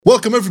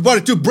Welcome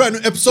everybody to a brand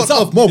new episode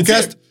of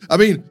Mobcast. I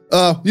mean,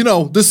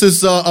 this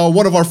is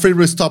one of our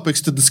favorite topics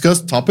to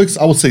discuss.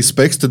 I would say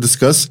specs to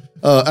discuss,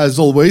 as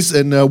always.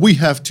 And we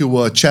have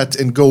to chat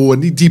and go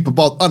knee deep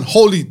about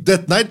Unholy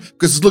Death Knight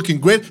because it's looking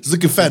great. It's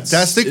looking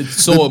fantastic.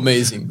 It's so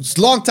amazing. It's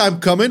a long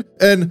time coming.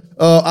 And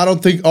I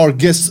don't think our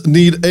guests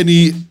need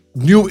any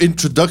new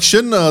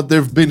introduction.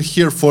 They've been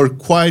here for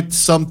quite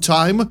some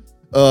time.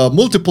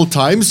 Multiple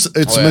times.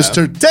 It's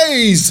Mr.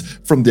 Daze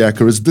from the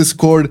Icarus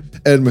Discord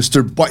and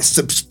Mr.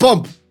 Biceps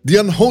Pump, the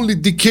Unholy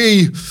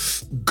Decay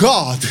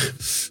God.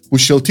 We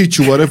shall teach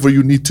you whatever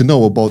you need to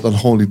know about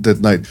Unholy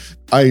Death Knight.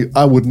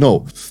 I would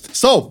know.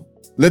 So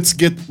let's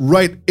get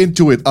right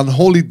into it.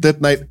 Unholy Death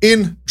Knight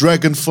in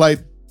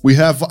Dragonflight.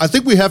 I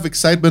think we have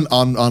excitement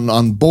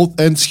on both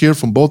ends here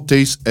from both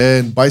Daze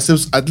and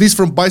Biceps. At least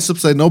from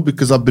Biceps I know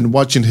because I've been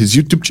watching his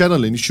YouTube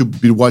channel and you should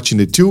be watching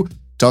it too.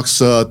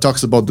 Talks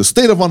about the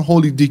state of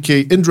Unholy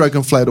Decay in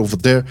Dragonflight over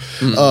there.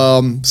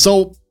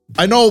 So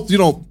I know,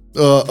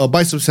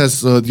 Biceps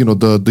has, the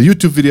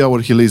YouTube video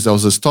where he lays out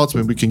his thoughts.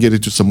 Maybe we can get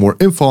into some more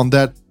info on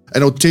that. I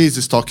know Daze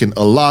is talking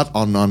a lot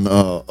on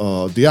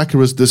the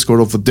Icarus Discord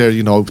over there.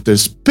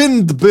 There's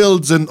pinned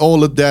builds and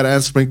all of that,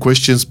 answering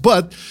questions.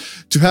 But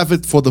to have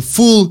it for the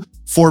full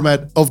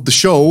format of the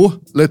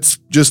show, let's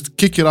just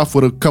kick it off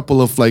with a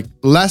couple of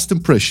last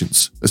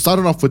impressions.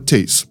 Starting off with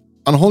Daze.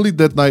 Unholy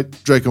Death Knight,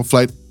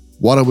 Dragonflight.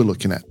 What are we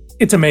looking at?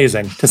 It's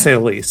amazing, to say the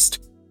least.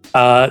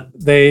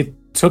 They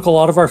took a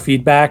lot of our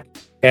feedback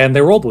and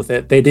they rolled with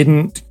it. They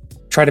didn't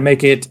try to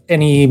make it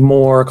any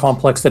more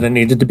complex than it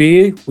needed to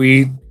be.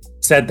 We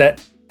said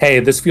that, hey,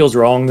 this feels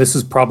wrong. This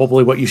is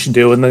probably what you should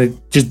do. And they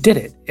just did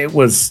it. It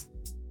was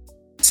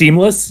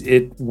seamless.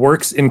 It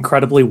works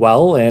incredibly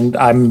well. And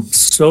I'm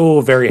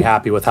so very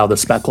happy with how the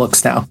spec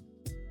looks now.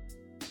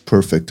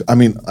 Perfect. I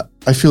mean,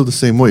 I feel the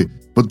same way.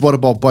 But what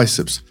about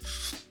Biceps?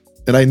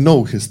 And I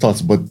know his thoughts,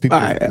 but people...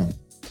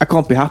 I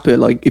can't be happier.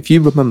 If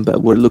you remember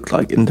what it looked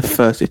like in the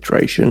first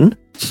iteration,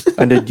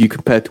 and then you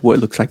compare it to what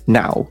it looks like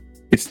now,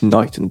 it's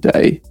night and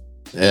day.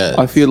 Yeah.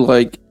 I feel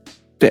like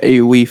the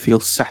AoE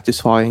feels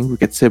satisfying. We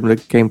get similar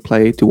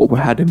gameplay to what we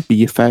had in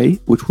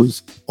BFA, which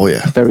was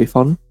very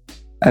fun.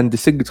 And the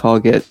single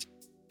target,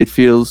 it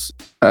feels...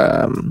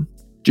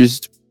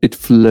 it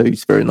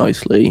flows very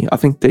nicely. I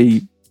think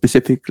they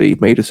specifically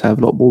made us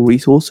have a lot more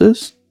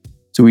resources,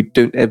 so we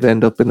don't ever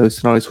end up in those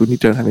scenarios when you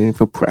don't have anything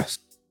for press.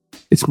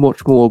 It's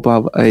much more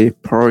about a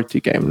priority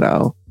game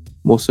now,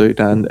 more so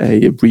than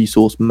a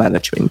resource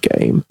management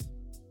game.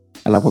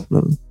 And I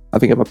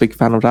think I'm a big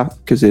fan of that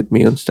because it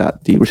means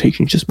that the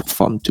rotation is just more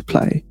fun to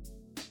play.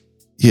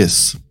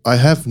 Yes, I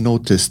have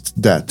noticed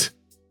that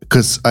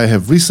because I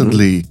have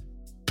recently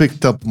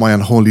picked up my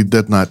Unholy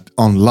Death Knight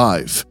on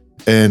live.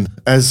 And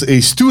as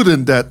a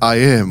student that I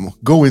am,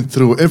 going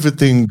through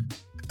everything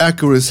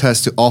Icarus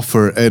has to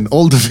offer and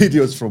all the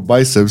videos from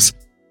Biceps,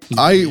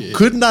 I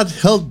could not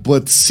help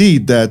but see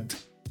that,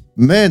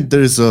 man,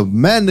 there's a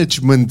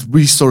management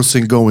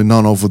resourcing going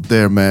on over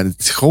there, man.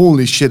 It's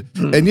holy shit.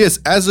 And yes,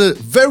 as a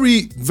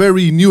very,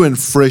 very new and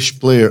fresh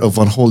player of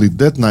Unholy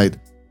Death Knight,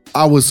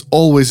 I was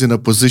always in a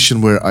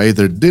position where I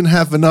either didn't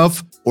have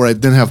enough or I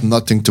didn't have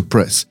nothing to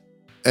press.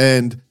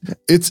 And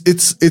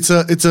it's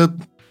a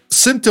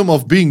symptom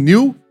of being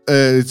new.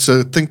 It's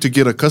a thing to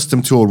get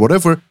accustomed to or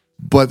whatever.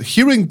 But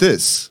hearing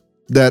this,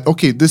 that,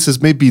 okay, this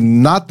is maybe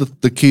not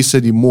the case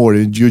anymore,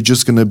 and you're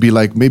just going to be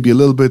maybe a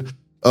little bit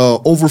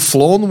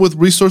overflown with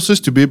resources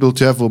to be able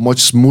to have a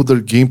much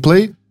smoother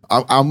gameplay.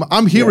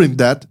 I'm hearing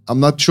that. I'm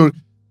not sure.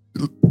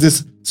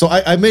 So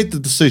I made the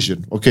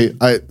decision, okay?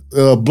 I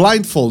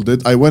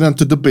blindfolded. I went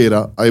onto the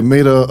beta. I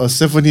made a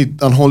 70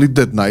 Unholy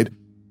Death Knight,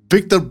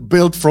 picked a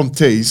build from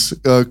Daze,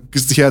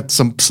 because he had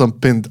some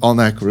pinned on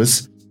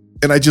Icarus,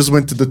 and I just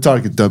went to the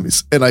target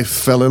dummies, and I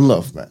fell in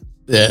love, man.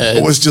 Yeah,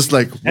 it was just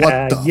what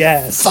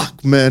the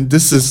fuck, man?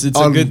 This is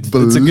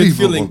unbelievable. It's a good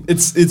feeling.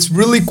 It's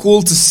really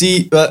cool to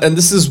see, and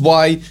this is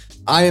why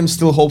I am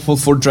still hopeful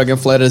for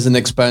Dragonflight as an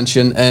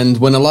expansion. And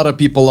when a lot of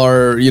people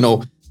are,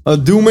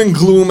 doom and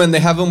gloom and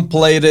they haven't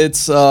played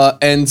it,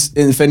 and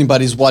if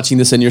anybody's watching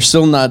this and you're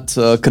still not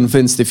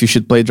convinced if you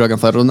should play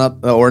Dragonflight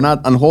or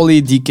not, Unholy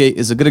Decay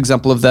is a good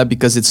example of that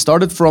because it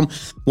started from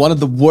one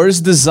of the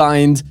worst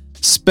designed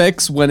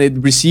specs. When it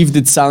received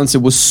its sounds,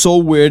 it was so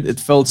weird, it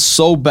felt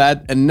so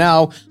bad, and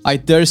now I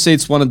dare say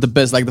it's one of the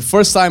best. The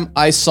first time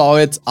I saw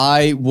it,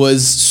 I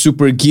was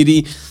super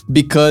giddy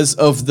because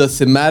of the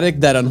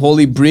thematic that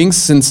Unholy brings,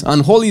 since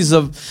Unholy is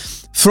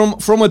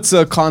from its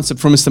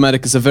concept, from its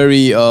thematic, is a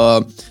very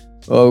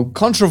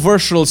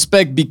controversial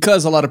spec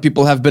because a lot of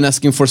people have been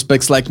asking for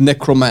specs like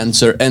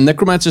Necromancer, and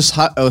Necromancer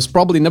is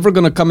probably never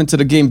going to come into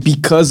the game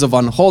because of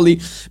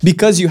Unholy,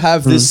 because you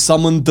have this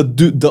summon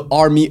the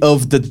army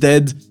of the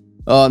dead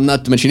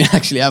not to mention you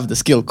actually have the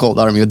skill called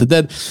Army of the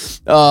Dead,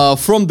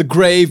 from the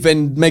grave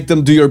and make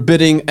them do your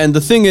bidding. And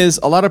the thing is,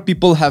 a lot of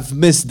people have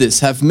missed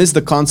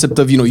the concept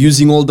of,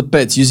 using all the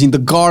pets, using the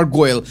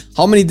gargoyle.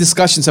 How many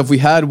discussions have we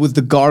had with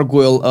the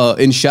gargoyle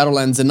in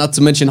Shadowlands? And not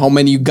to mention how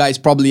many you guys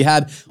probably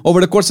had over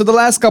the course of the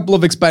last couple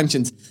of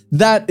expansions.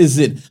 That is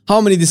it.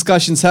 How many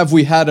discussions have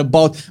we had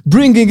about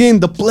bringing in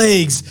the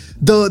plagues,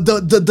 the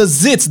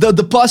zits,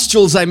 the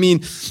pustules,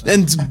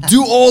 and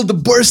do all the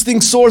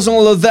bursting swords and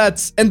all of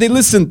that. And they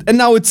listened, and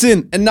now it's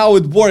in, and now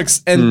it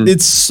works, and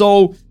it's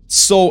so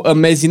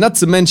amazing. Not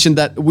to mention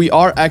that we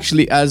are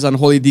actually, as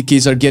Unholy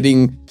DKs, are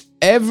getting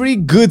every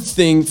good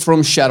thing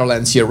from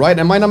Shadowlands here, right?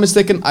 Am I not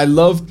mistaken? I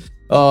loved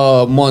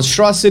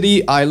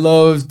Monstrosity. I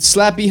loved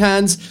Slappy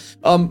Hands.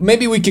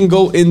 Maybe we can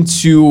go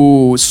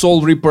into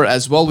Soul Reaper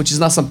as well, which is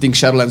not something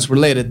Shadowlands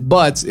related,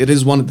 but it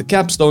is one of the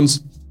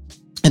capstones,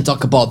 and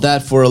talk about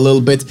that for a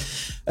little bit.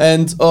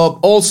 And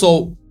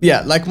also,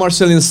 yeah, like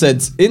Marcellian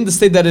said, in the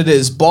state that it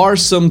is, bar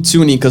some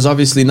tuning, because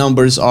obviously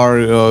numbers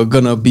are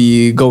gonna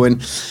be going.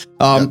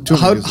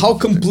 How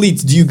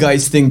complete do you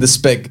guys think the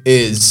spec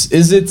is?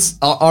 Is it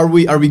are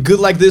we good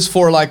like this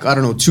for, like, I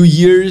don't know, 2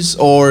 years,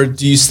 or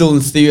do you still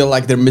feel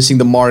like they're missing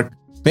the mark?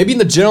 Maybe in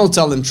the general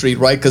talent tree,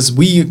 right? Because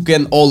we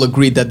can all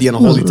agree that the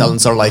Unholy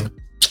talents are like...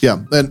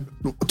 Yeah, and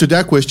to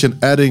that question,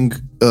 adding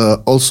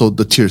also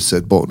the tier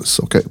set bonus,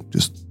 okay?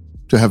 Just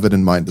to have it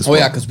in mind as well. Oh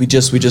yeah, because we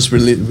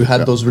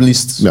had those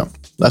released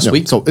last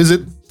week. So is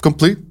it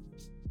complete,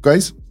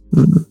 guys?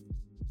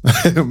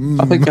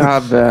 I think I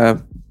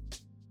have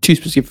 2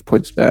 specific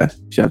points there.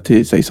 You have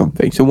to say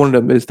something. So one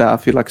of them is that I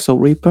feel like Soul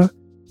Reaper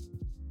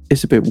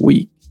is a bit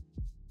weak.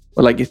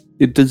 Or like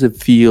it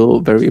doesn't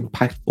feel very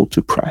impactful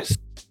to press.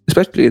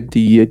 Especially in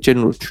the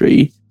general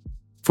tree.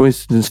 For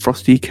instance,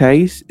 Frost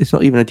DKs, it's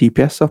not even a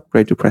DPS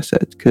upgrade to press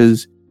it,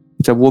 because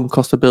it's a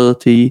 1-cost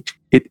ability.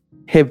 It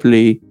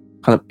heavily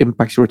kind of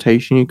impacts your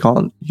rotation.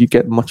 You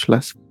get much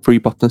less free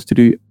buttons to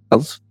do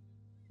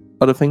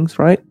other things,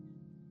 right?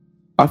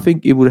 I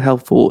think it would be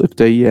helpful if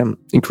they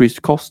increase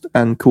the cost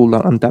and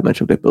cooldown and damage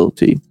of the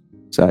ability.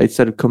 So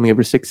instead of coming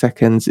every 6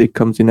 seconds, it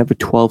comes in every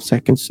 12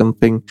 seconds,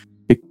 something.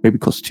 It maybe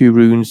costs 2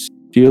 runes,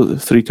 deal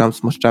 3 times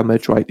as much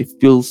damage, right? It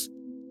feels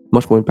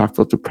much more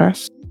impactful to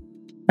press,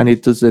 and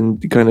it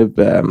doesn't kind of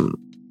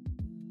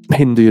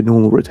hinder your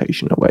normal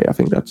rotation away. I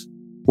think that's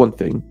one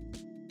thing.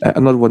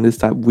 Another one is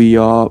that we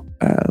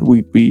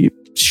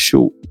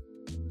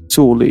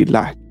sorely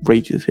lack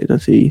rage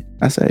utility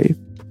as a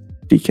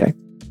DK,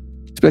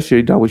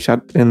 especially now we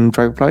chat in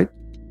Dragonflight.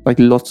 Like,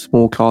 lots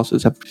more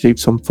classes have received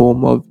some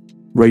form of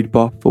raid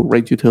buff or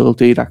rage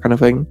utility, that kind of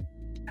thing.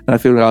 And I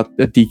feel like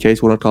that DK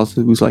is one of the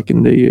classes who's like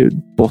in the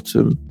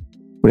bottom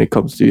when it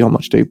comes to how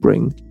much they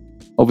bring.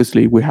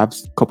 Obviously, we have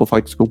a couple of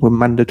fights go with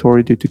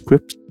mandatory due to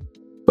crypt,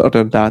 but other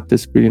than that,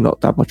 there's really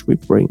not that much we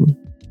bring.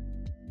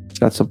 So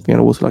that's something I'd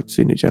also like to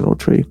see in the general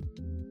tree.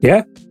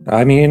 Yeah,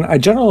 I mean, I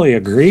generally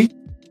agree.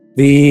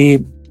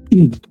 The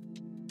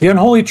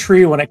Unholy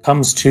Tree, when it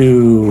comes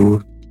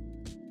to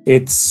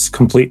its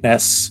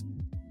completeness,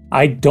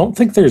 I don't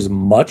think there's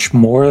much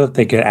more that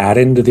they could add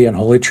into the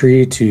Unholy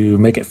Tree to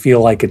make it feel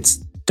like it's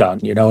done.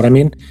 You know what I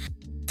mean?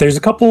 There's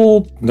a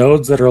couple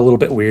nodes that are a little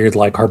bit weird,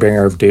 like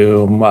Harbinger of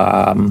Doom,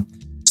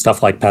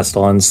 stuff like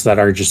Pestilence, that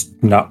are just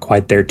not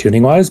quite there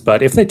tuning-wise,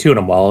 but if they tune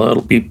them well,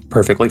 it'll be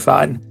perfectly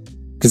fine.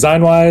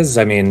 Design-wise,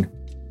 I mean,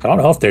 I don't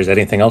know if there's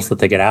anything else that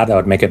they could add that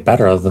would make it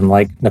better other than,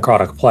 like,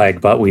 Necrotic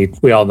Plague, but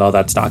we all know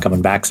that's not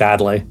coming back,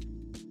 sadly.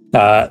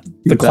 The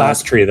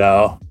class tree,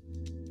 though,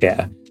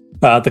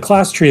 the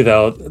class tree,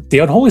 though, the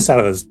Unholy side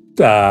of this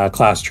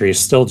class tree is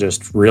still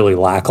just really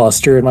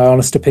lackluster, in my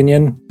honest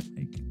opinion.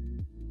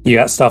 You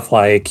got stuff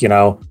like,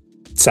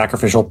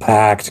 Sacrificial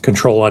Pact,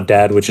 Control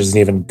Undead, which isn't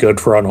even good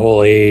for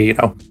Unholy,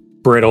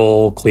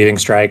 Brittle, Cleaving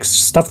Strikes,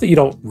 stuff that you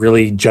don't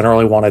really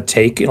generally want to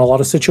take in a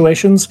lot of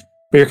situations,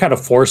 but you're kind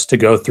of forced to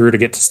go through to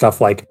get to stuff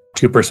like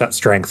 2%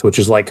 strength, which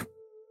is like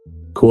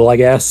cool, I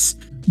guess.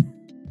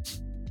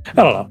 I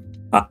don't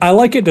know. I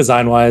like it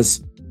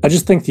design-wise. I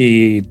just think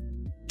the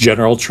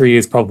general tree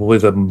is probably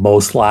the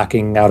most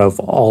lacking out of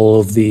all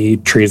of the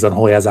trees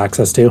Unholy has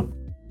access to.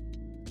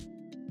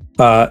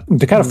 To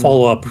kind of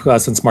follow up,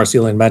 since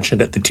Marcellian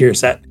mentioned it, the tier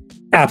set,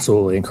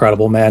 absolutely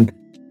incredible, man.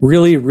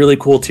 Really, really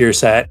cool tier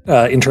set.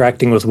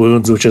 Interacting with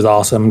wounds, which is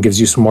awesome, gives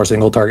you some more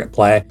single target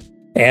play,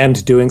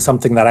 and doing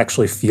something that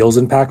actually feels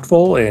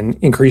impactful and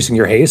increasing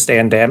your haste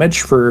and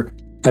damage for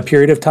a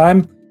period of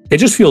time. It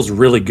just feels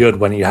really good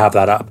when you have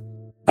that up.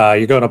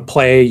 You're going to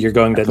play, you're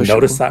going to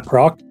notice that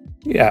proc.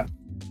 Yeah.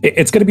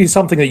 It's going to be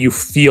something that you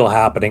feel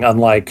happening,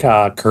 unlike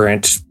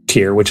current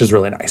tier, which is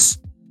really nice.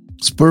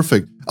 It's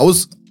perfect. I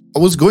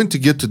was going to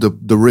get to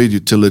the raid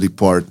utility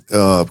part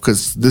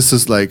because this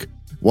is like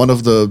one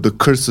of the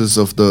curses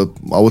of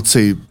I would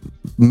say,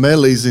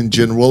 melees in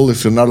general.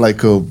 If you're not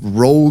like a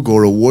rogue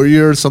or a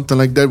warrior or something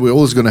like that, we're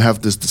always going to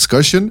have this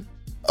discussion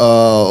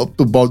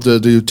about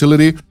the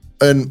utility.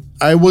 And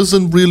I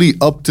wasn't really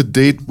up to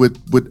date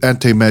with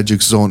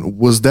Anti-Magic Zone.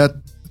 Was that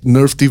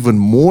nerfed even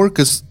more?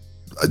 Because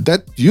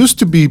that used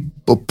to be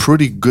a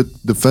pretty good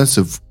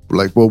defensive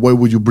like, well, why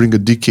would you bring a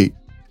DK?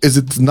 Is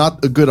it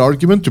not a good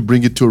argument to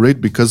bring it to a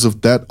raid because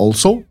of that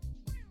also?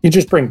 You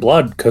just bring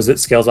blood because it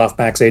scales off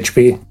max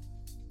HP.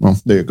 Well,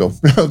 there you go.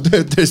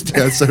 There's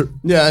the answer.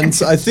 Yeah, and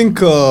I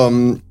think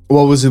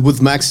what was it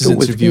with Max's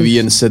interview?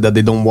 Ian said that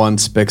they don't want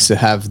specs to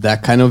have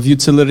that kind of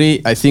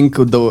utility. I think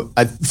though,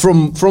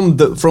 from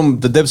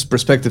the devs'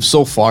 perspective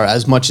so far,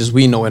 as much as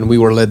we know and we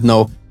were let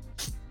know,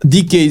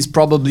 DK is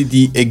probably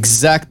the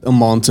exact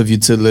amount of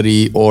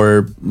utility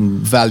or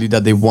value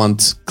that they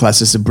want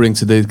classes to bring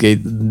to the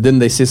gate. Then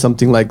they say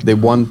something like they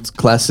want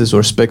classes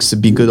or specs to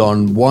be good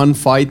on 1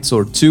 fight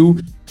or 2,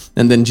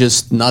 and then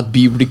just not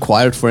be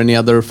required for any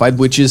other fight,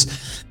 which is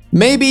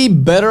maybe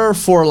better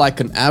for like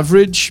an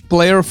average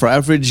player, for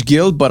average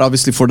guild, but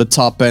obviously for the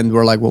top end,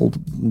 we're like, well,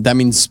 that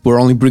means we're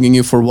only bringing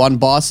you for 1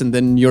 boss and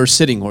then you're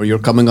sitting or you're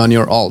coming on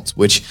your ult,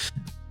 which...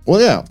 Well,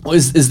 yeah.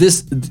 Is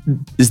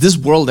this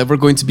world ever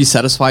going to be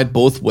satisfied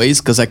both ways?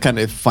 Because I kind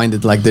of find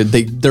it like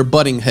they're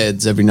butting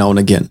heads every now and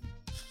again.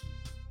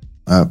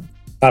 I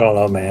don't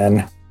know,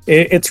 man.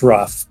 It's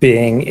rough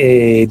being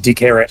a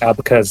DK right now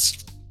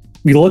because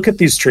we look at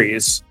these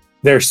trees.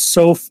 They're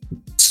so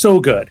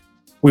good.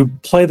 We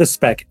play the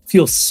spec, it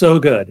feels so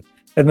good.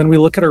 And then we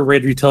look at our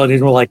raid utility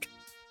and we're like,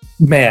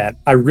 man,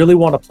 I really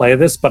want to play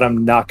this, but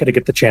I'm not going to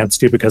get the chance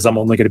to because I'm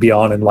only going to be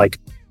on in like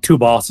 2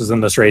 bosses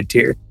in this raid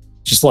tier.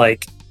 Just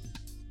like,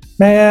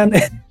 man.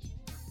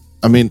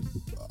 I mean,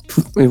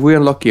 if we're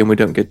unlucky and we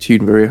don't get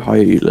tuned very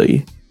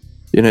highly,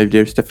 you know,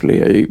 there's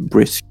definitely a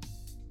risk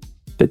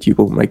that you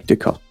will make the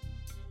cut.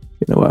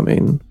 You know what I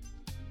mean?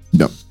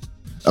 No.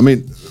 I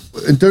mean,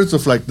 in terms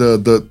of like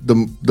the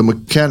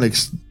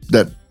mechanics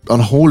that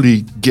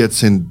Unholy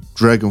gets in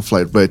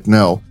Dragonflight right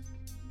now,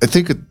 I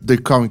think they're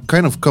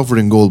kind of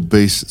covering all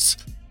bases,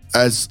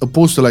 as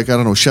opposed to like, I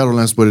don't know,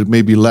 Shadowlands, where it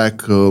maybe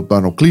lack, I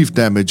don't know, cleave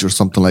damage or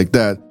something like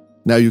that.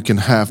 Now you can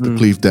have the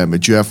cleave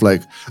damage. You have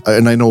like,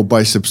 and I know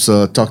Biceps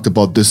talked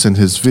about this in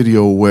his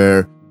video,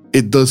 where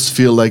it does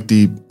feel like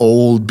the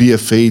old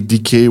BFA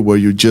DK, where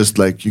you just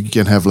like, you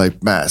can have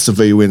like massive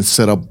AoE and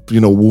set up, you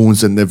know,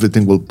 wounds and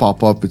everything will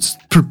pop up. It's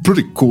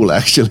pretty cool,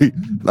 actually,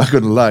 not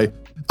gonna lie.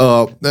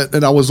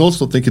 And I was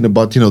also thinking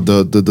about, you know,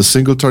 the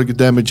single target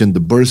damage and the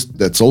burst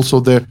that's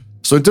also there.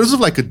 So in terms of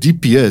like a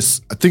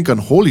DPS, I think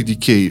Unholy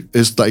DK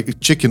is like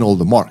checking all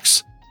the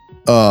marks.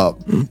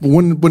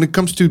 When it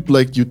comes to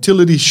like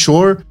utility,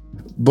 sure,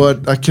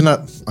 but I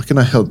cannot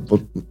help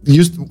but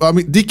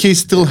DK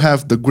still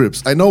have the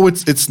grips. I know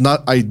it's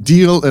not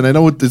ideal, and I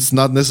know it's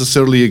not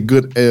necessarily a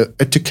good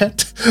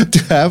etiquette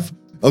to have.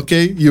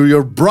 Okay,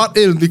 you're brought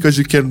in because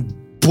you can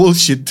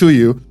bullshit to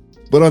you,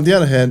 but on the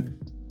other hand,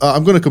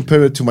 I'm gonna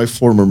compare it to my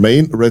former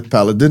main, Red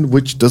Paladin,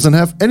 which doesn't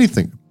have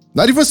anything,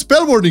 not even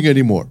spell warding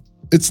anymore.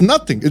 It's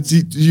nothing. It's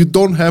you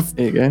don't have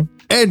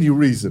any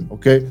reason.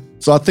 Okay,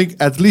 so I think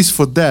at least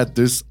for that,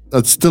 there's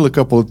still a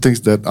couple of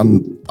things that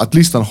at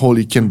least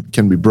Unholy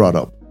can be brought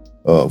up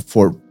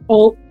for.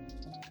 Well,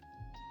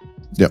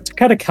 yeah. To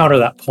kind of counter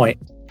that point,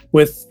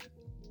 with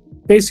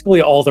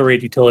basically all the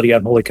raid utility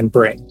Unholy can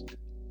bring,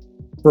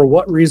 for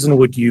what reason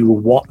would you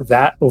want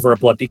that over a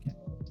Blood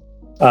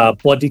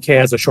DK? Blood DK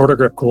has a shorter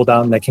grip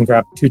cooldown. They can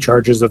grab 2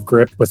 charges of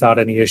grip without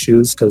any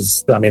issues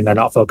because, I mean, they're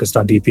not focused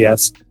on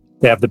DPS.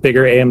 They have the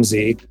bigger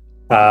AMZ.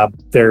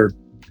 They're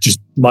just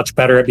much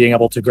better at being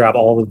able to grab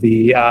all of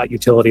the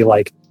utility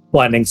like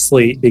Blinding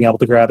Sleet, being able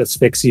to grab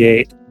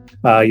Asphyxiate,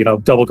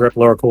 double grip,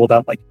 lower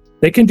cooldown. Like,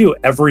 they can do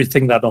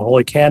everything that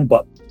Unholy can,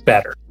 but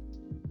better.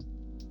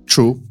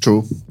 True.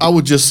 I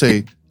would just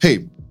say,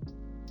 hey,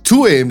 2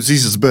 AMZs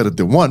is better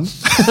than 1.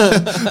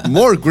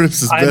 More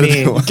grips is better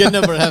than 1. You can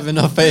never have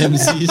enough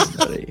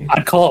AMZs.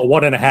 I'd call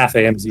it 1.5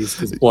 AMZs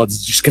because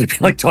Blood's just going to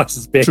be like twice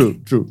as big. True.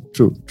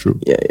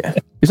 Yeah.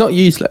 It's not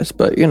useless,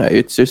 but, you know,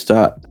 it's just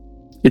that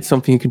it's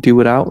something you can do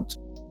without.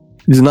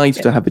 It's nice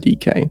to have a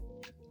DK,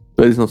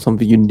 but it's not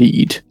something you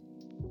need.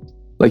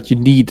 Like, you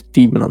need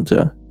Demon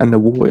Hunter and the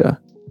Warrior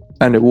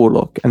and the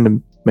Warlock and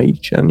the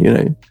Mage, and, you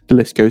know, the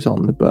list goes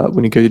on. But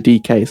when you go to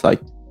DK, it's like,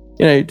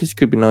 you know, this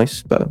could be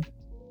nice, but...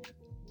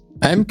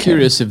 I'm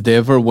curious if they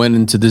ever went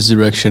into this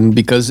direction,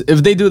 because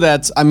if they do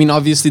that, I mean,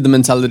 obviously the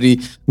mentality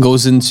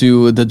goes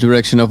into the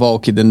direction of,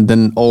 okay,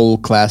 then all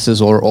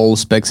classes or all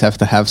specs have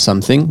to have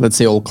something. Let's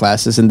say all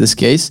classes in this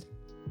case.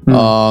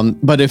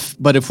 But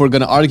if we're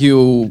gonna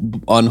argue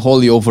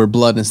Unholy over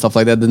Blood and stuff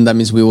like that, then that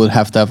means we would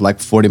have to have like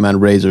 40-man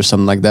raids or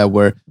something like that,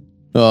 where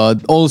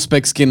all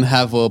specs can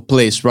have a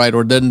place, right?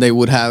 Or then they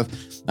would have,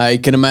 I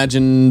can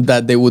imagine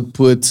that they would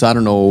put, I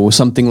don't know,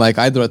 something like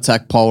either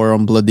attack power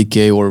on Blood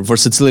DK or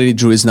versatility.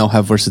 Druids now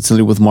have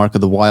versatility with Mark of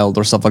the Wild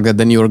or stuff like that.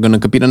 Then you're going to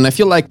compete. And I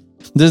feel like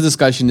this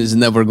discussion is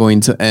never going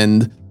to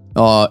end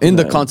in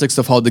the context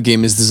of how the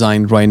game is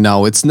designed right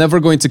now. It's never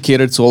going to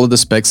cater to all of the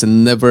specs,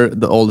 and never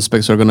all the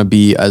specs are going to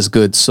be as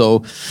good.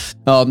 So,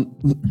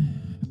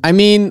 I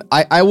mean,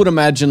 I would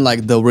imagine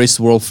like the race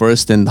world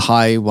first and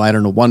high, I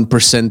don't know,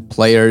 1%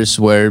 players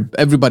where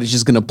everybody's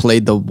just gonna play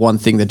the one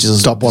thing that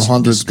just top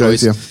 100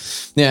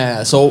 guys.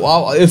 Yeah.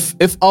 So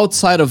if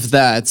outside of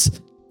that,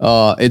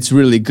 it's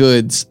really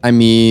good. I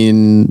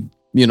mean,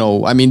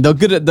 I mean, the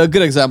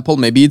good example,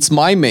 maybe it's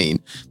my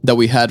main that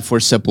we had for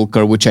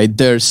Sepulchre, which I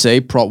dare say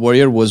Prot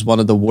Warrior was one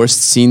of the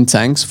worst seen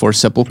tanks for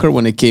Sepulchre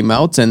when it came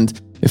out. And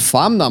if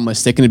I'm not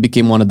mistaken, it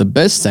became one of the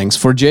best tanks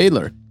for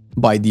Jailer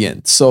by the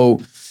end.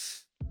 So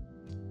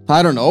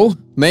I don't know.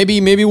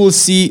 Maybe we'll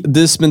see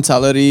this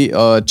mentality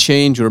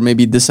change, or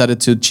maybe this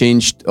attitude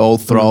changed all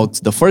throughout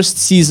the first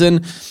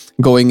season,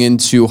 going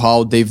into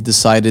how they've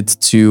decided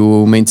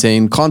to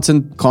maintain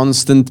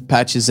constant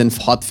patches and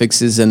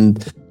hotfixes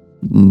and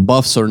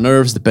buffs or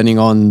nerfs depending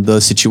on the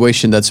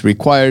situation that's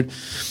required.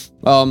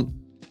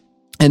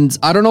 And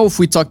I don't know if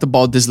we talked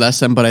about this last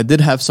time, but I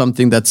did have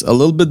something that's a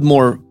little bit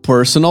more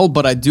personal,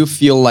 but I do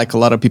feel like a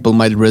lot of people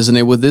might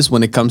resonate with this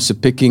when it comes to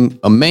picking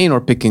a main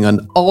or picking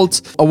an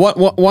alt.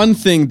 One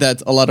thing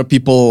that a lot of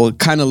people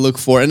kind of look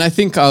for, and I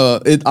think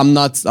I'm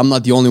not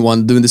the only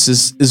one doing this,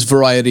 is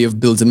variety of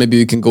builds, and maybe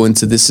we can go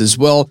into this as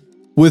well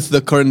with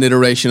the current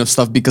iteration of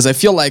stuff, because I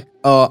feel like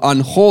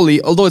Unholy,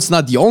 although it's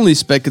not the only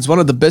spec, it's one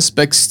of the best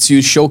specs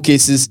to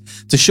showcase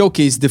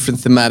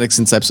different thematics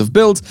and types of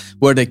builds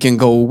where they can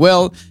go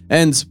well,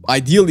 and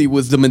ideally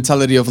with the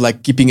mentality of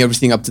like keeping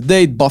everything up to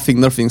date, buffing,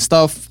 nerfing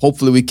stuff.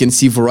 Hopefully we can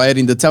see variety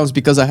in the towns,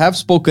 because I have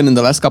spoken in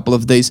the last couple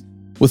of days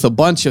with a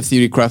bunch of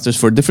theory crafters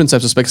for different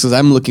types of specs, because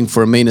I'm looking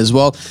for a main as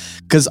well,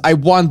 because I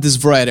want this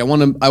variety. I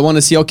want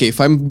to see, okay,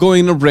 if I'm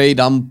going a raid,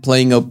 I'm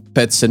playing a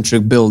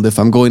pet-centric build. If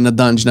I'm going a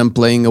dungeon, I'm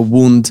playing a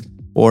wound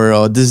or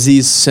a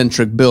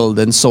disease-centric build,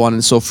 and so on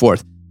and so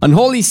forth.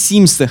 Unholy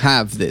seems to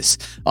have this.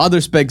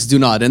 Other specs do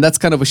not, and that's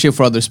kind of a shame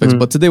for other specs,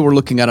 but today we're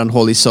looking at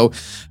Unholy. So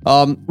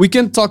we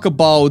can talk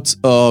about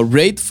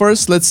raid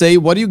first, let's say.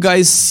 What do you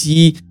guys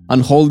see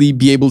Unholy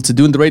be able to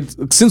do in the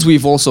raid? Since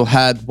we've also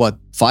had,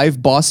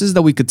 5 bosses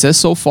that we could test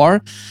so far,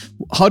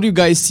 how do you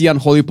guys see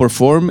Unholy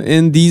perform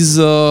in these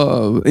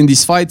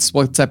fights?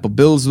 What type of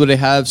builds do they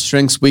have?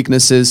 Strengths,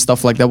 weaknesses,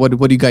 stuff like that? What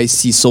do you guys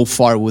see so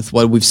far with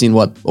what we've seen,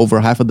 over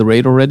half of the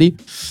raid already?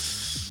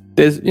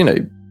 There's,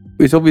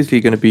 it's obviously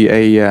going to be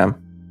a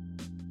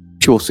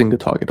pure single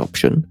target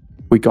option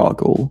with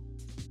Gargoyle.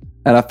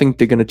 And I think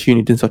they're going to tune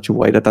it in such a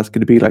way that that's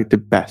going to be like the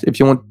best. If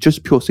you want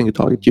just pure single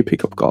target, you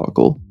pick up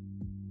Gargoyle.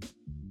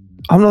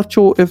 I'm not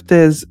sure if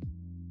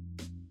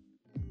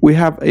we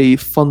have a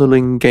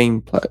funneling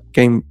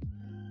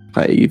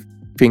gameplay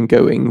thing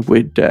going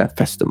with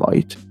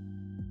Festamite,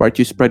 right?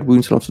 You spread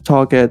wounds on lots of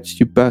targets,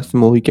 you burst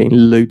them all, you gain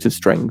loads of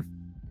strength,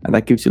 and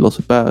that gives you lots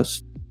of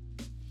burst.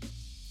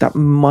 That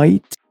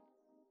might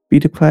be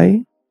the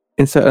play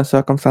in certain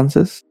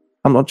circumstances.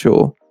 I'm not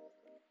sure.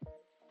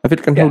 I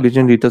think Unholy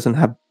generally doesn't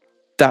have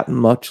that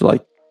much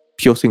like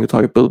pure single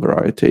target build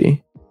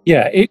variety.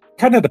 Yeah, it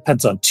kind of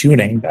depends on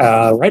tuning.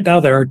 Right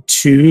now, there are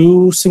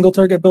 2 single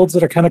target builds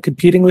that are kind of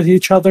competing with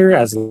each other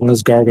as long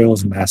as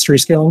Gargoyle's mastery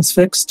scaling is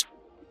fixed.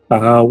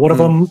 One of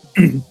them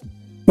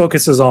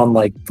focuses on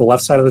like the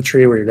left side of the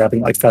tree where you're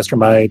grabbing like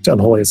Festermite,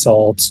 Unholy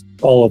Assault,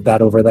 all of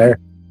that over there.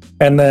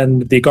 And then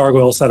the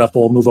Gargoyle setup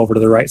will move over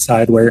to the right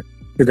side where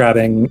you're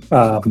grabbing,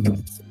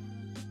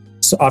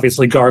 so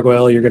obviously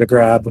Gargoyle, you're going to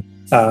grab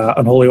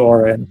Unholy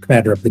Aura and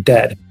Commander of the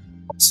Dead.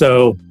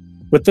 So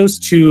with those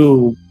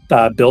 2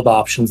 build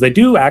options, they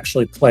do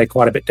actually play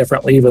quite a bit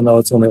differently, even though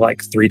it's only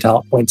like 3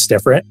 talent points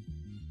different.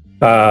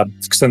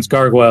 Since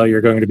Gargoyle,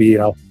 you're going to be,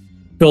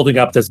 building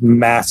up this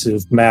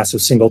massive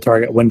single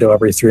target window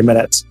every 3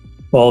 minutes,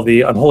 while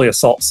the Unholy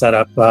Assault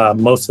setup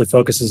mostly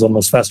focuses on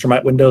those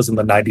Festermite windows and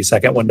the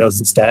 90-second windows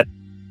instead.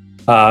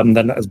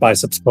 Then, as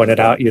Biceps pointed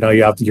out, you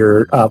have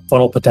your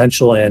funnel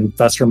potential in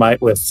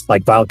Festermite with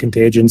like Vile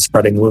Contagion,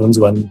 spreading wounds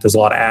when there's a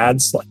lot of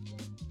ads. Like,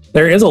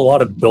 there is a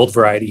lot of build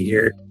variety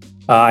here.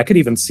 I could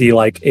even see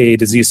like a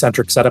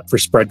disease-centric setup for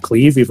Spread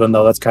Cleave, even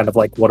though that's kind of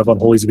like one of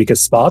Unholy's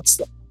weakest spots.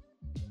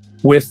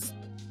 With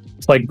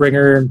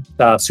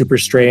Plaguebringer, Super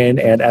Strain,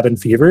 and Ebon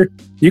Fever,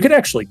 you could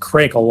actually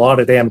crank a lot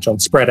of damage on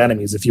spread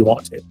enemies if you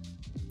want to.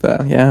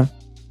 Yeah.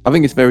 I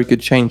think it's a very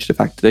good change, the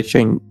fact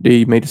that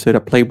they made it so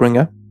that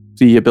Plaguebringer,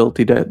 the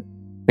ability that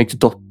makes a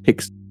dot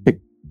tick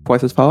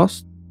twice as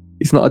fast,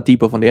 it's not a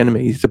debuff on the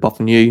enemy, it's a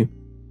buff on you.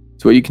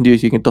 So what you can do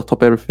is you can dot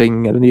up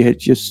everything, and then you hit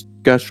just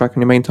Scourge Strike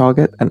on your main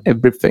target, and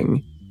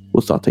everything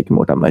will start taking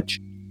more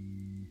damage.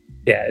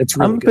 Yeah, it's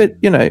really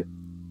good. But,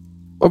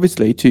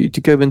 obviously,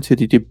 to go into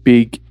the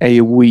big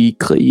AoE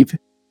cleave,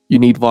 you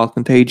need Vile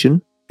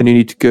Contagion, and you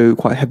need to go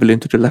quite heavily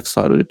into the left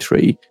side of the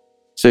tree.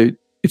 So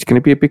it's going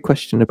to be a big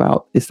question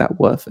about, is that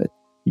worth it?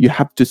 You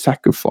have to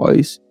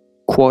sacrifice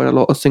quite a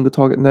lot of single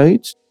target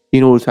nodes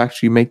in order to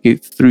actually make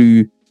it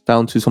through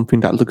down to something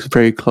that looks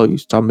very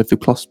close to a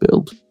Mythic Plus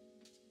build.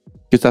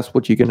 Because that's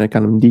what you're going to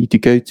kind of need to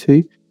go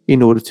to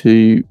in order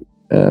to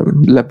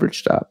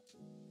leverage that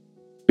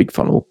big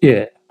funnel.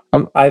 Yeah.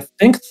 I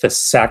think the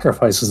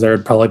sacrifices there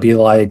would probably be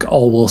like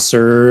All Will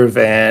Serve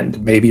and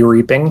maybe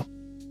Reaping.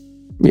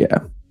 Yeah.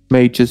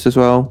 Mages as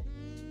well.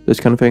 Those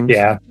kind of things.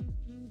 Yeah.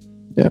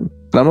 And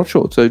I'm not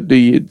sure. So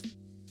the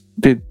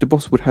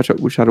boss would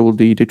had all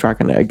the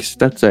dragon eggs.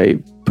 That's a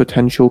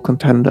potential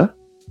contender.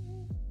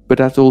 But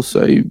that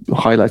also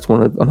highlights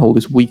one of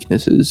Unholy's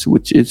weaknesses,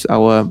 which is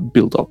our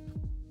build-up.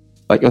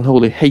 Like,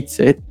 Unholy hates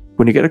it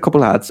when you get a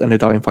couple ads and they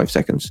die in 5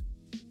 seconds,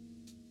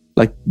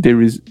 like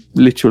there is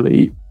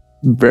literally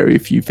very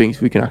few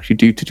things we can actually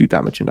do to do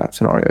damage in that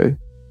scenario.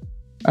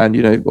 And,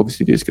 you know,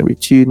 obviously there's going to be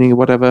tuning or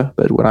whatever,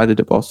 but when I did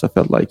the boss, I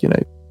felt like, you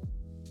know,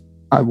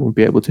 I won't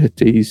be able to hit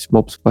these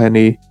mobs for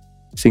any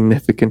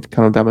significant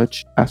kind of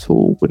damage at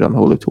all with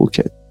Unholy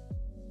Toolkit.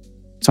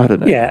 So I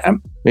don't know. Yeah.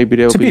 Maybe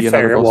there'll be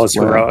fair, it was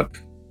heroic.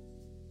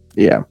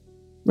 Yeah,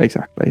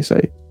 exactly. So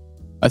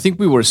I think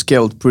we were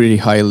scaled pretty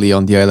highly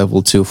on the eye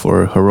level 2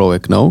 for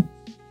heroic, no?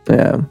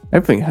 Yeah,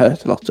 everything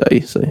hurt a lot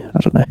today, so I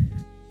don't know.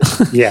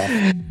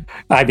 Yeah.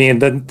 I mean,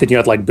 then you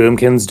had like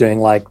Boomkins doing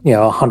like, you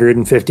know,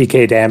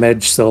 150k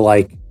damage. So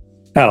like,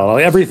 I don't know,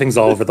 everything's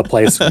all over the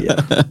place.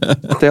 Yeah.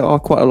 There are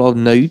quite a lot of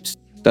nodes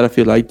that I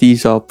feel like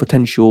these are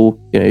potential,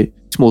 you know,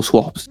 small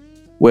swaps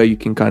where you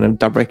can kind of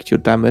direct your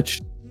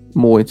damage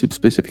more into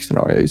specific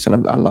scenarios,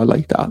 and I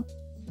like that.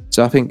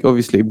 So I think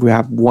obviously we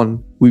have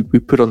one, we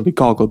put on the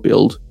Gargoyle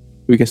build,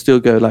 we can still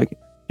go like,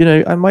 you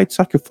know, I might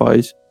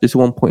sacrifice this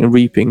 1 point in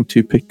Reaping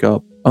to pick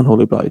up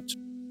Unholy Blight,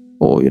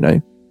 or, you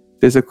know,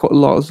 there's a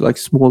lot of like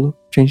small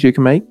changes you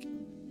can make,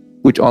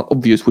 which aren't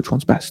obvious which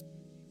one's best.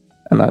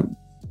 And I'm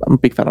a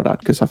big fan of that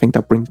because I think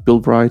that brings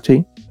build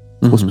variety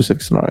for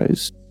specific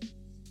scenarios.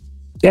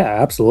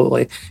 Yeah,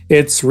 absolutely.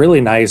 It's really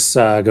nice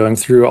going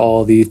through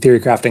all the theory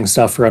crafting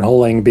stuff for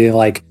Unholy and being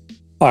like,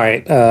 all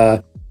right,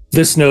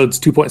 this node's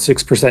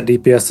 2.6%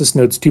 DPS, this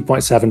node's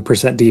 2.7%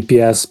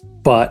 DPS,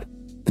 but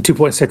the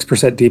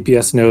 2.6%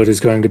 DPS node is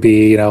going to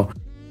be, you know,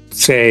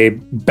 say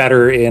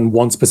better in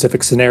one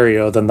specific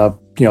scenario than the,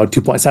 you know,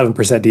 2.7%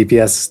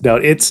 DPS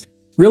node. It's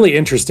really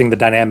interesting, the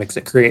dynamics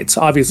it creates.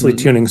 Obviously,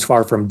 tuning's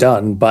far from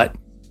done, but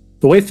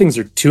the way things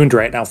are tuned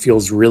right now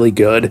feels really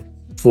good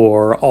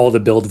for all the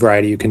build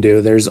variety you can do.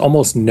 There's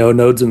almost no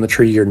nodes in the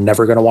tree you're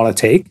never going to want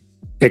to take,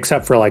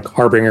 except for like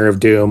Harbinger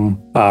of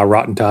Doom,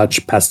 Rotten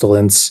Touch,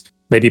 Pestilence,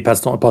 maybe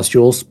Pestilent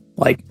Pustules.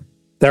 Like,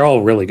 they're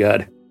all really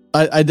good.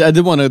 I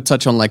did want to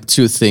touch on like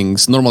two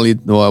things. Normally,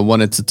 I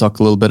wanted to talk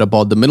a little bit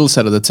about the middle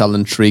side of the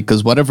talent tree,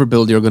 because whatever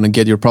build you're going to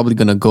get, you're probably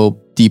going to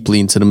go deeply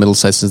into the middle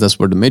side, since that's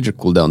where the major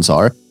cooldowns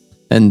are.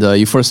 And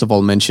you first of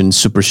all mentioned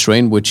Super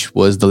Strain, which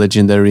was the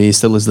legendary,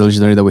 still is the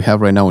legendary that we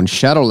have right now in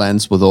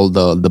Shadowlands with all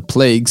the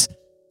plagues.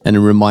 And it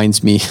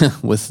reminds me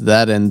with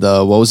that and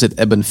what was it,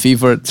 Ebon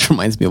Fever? It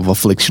reminds me of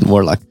Affliction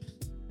Warlock.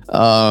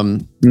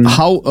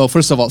 How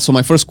first of all, so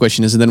my first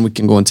question is, and then we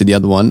can go into the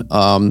other one.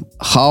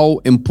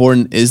 How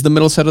important is the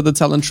middle side of the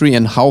talent tree,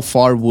 and how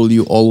far will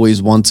you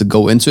always want to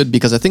go into it?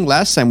 Because I think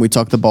last time we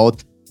talked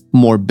about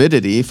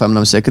Morbidity, if I'm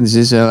not mistaken,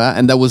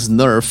 and that was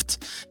nerfed.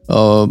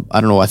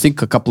 I don't know. I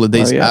think a couple of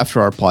days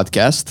after our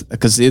podcast,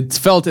 because it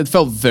felt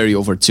very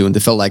overtuned. It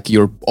felt like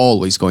you're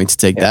always going to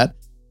take that.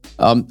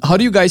 How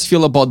do you guys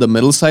feel about the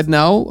middle side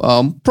now?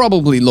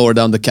 Probably lower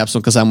down the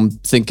capstone, because I'm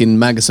thinking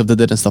Magus of the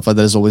Dead and stuff like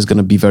that is always going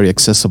to be very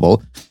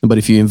accessible. But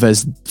if you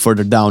invest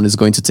further down, it's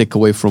going to take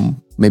away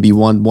from maybe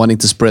wanting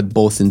to spread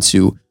both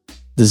into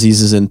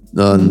diseases and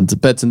the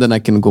pets. And then I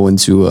can go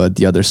into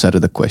the other side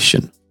of the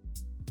question.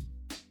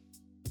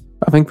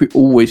 I think we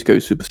always go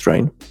Super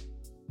Strain.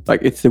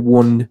 Like, it's the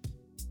one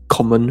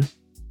common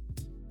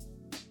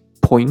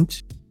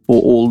point for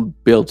all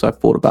builds I've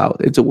thought about.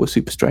 It's always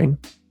Super Strain.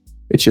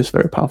 It's just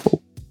very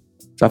powerful.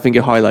 So I think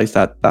it highlights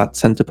that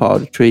center part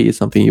of the tree is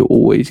something you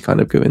always kind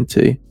of go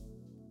into.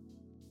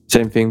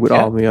 Same thing with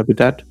Army of the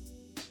Dead.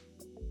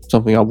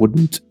 Something I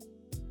wouldn't,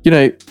 you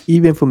know,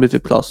 even for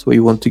Mythic Plus, where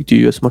you want to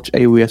do as much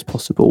AoE as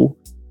possible,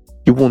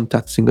 you want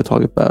that single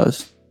target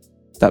burst.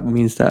 That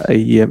means that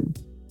a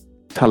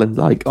talent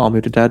like Army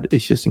of the Dead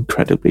is just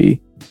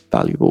incredibly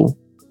valuable.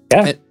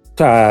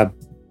 Yeah,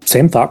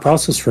 same thought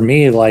process for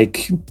me.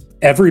 Like,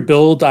 every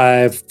build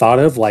I've thought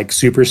of, like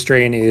Super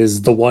Strain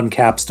is the one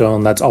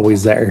capstone that's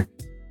always there.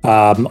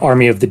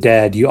 Army of the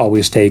Dead, you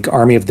always take.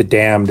 Army of the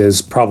Damned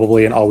is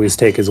probably an always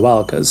take as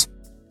well, because,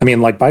 I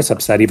mean, like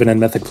Bicep said, even in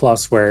Mythic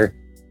Plus, where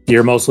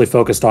you're mostly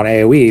focused on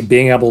AoE,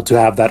 being able to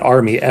have that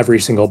army every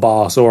single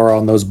boss or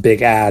on those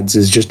big ads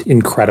is just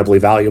incredibly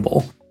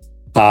valuable.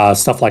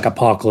 Stuff like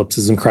Apocalypse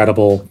is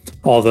incredible.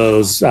 All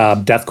those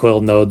Death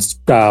Coil nodes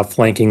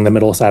flanking the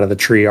middle side of the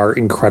tree are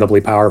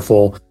incredibly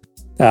powerful.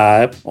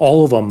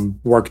 All of them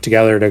work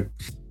together to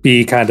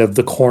be kind of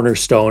the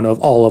cornerstone of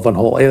all of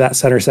Unholy. That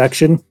center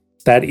section,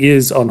 that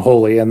is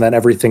Unholy, and then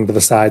everything to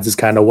the sides is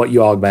kind of what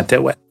you augment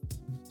it with.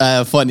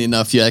 Funny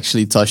enough, you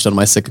actually touched on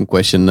my second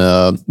question,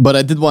 but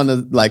I did want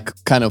to, like,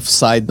 kind of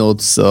side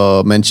notes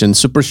mention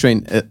Super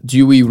Strain.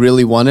 Do we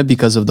really want it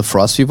because of the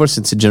Frost Fever,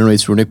 since it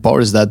generates runic power?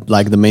 Is that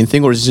like the main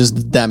thing, or is it just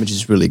the damage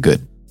is really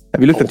good?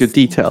 Have you looked at your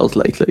details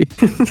lately?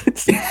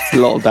 It's a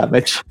lot of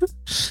damage.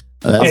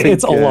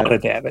 It's a lot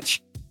of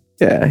damage.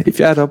 Yeah, if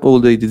you add up all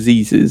the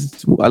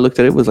diseases, I looked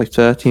at it, was like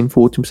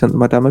 13-14% of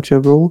my damage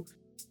overall.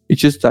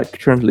 It's just that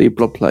currently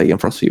Blood Plague and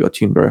Frost Fever are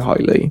tuned very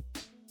highly.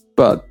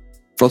 But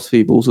Frost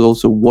Fever is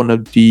also one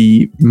of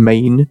the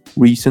main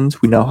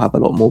reasons we now have a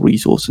lot more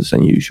resources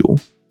than usual.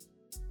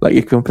 Like,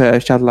 if you compare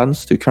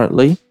Shadowlands to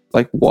currently,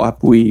 like, what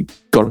have we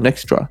got an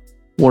extra?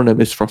 One of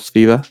them is Frost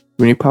Fever,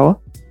 Runic Power.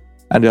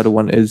 and the other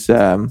one is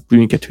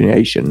runic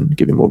attenuation,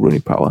 giving more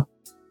runic power.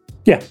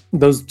 Yeah,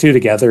 those two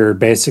together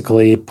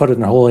basically put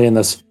Unholy in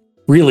this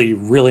really,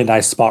 really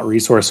nice spot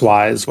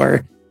resource-wise,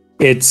 where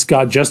it's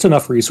got just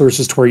enough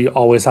resources to where you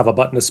always have a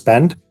button to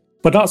spend,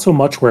 but not so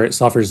much where it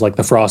suffers like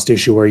the Frost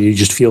issue, where you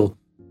just feel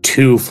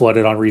too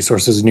flooded on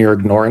resources and you're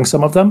ignoring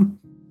some of them.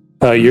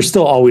 You're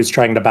still always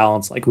trying to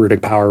balance like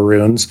runic power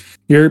runes.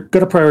 You're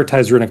going to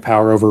prioritize runic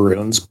power over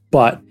runes,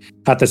 but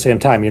at the same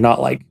time, you're not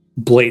like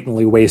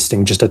blatantly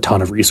wasting just a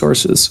ton of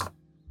resources.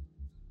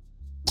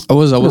 I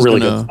was really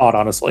good thought,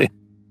 honestly.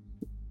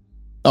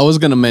 I was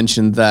gonna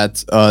mention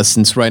that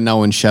since right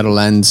now in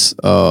Shadowlands,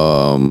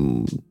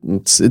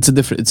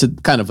 it's a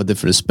kind of a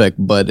different spec,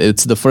 but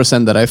it's the first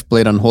time that I've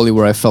played Unholy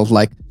where I felt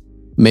like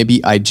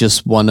maybe I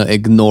just want to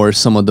ignore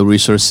some of the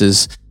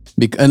resources.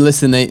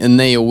 Unless in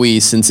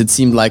AoE, since it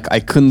seemed like I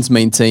couldn't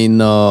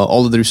maintain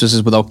all of the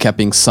resources without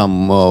capping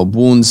some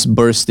wounds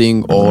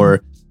bursting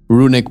or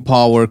runic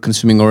power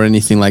consuming or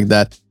anything like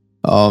that.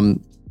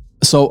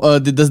 So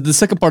the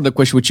second part of the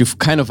question, which you've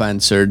kind of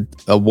answered,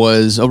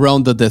 was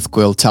around the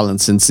Deathcoil talent,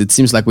 since it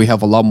seems like we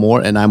have a lot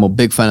more, and I'm a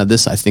big fan of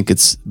this. I think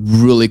it's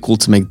really cool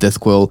to make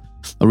Deathcoil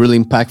a really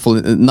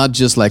impactful, not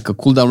just like a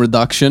cooldown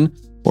reduction,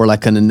 or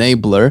like an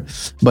enabler,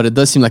 but it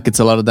does seem like it's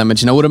a lot of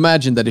damage. And I would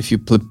imagine that if you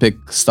pick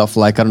stuff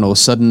like, I don't know,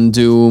 Sudden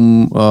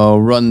Doom,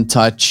 Run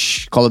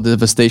Touch, Call of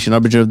Devastation,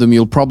 Arbiter of Doom,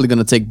 you're probably going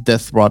to take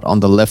Death Rot on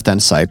the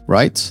left-hand side,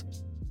 right?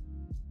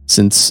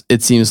 Since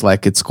it seems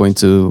like it's going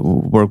to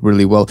work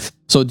really well.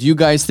 So do you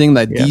guys think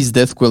that these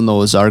Deathcoil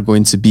nodes are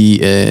going to be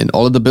in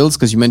all of the builds?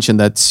 Because you mentioned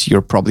that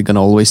you're probably going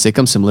to always take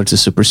them, similar to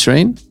Super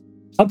Strain.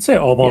 I'd say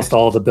almost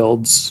all of the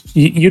builds.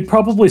 You'd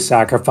probably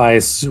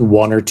sacrifice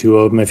one or two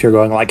of them if you're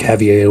going like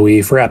heavy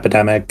AoE for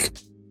Epidemic.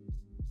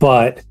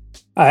 But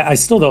I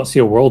still don't see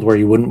a world where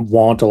you wouldn't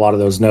want a lot of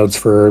those nodes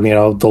for,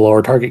 the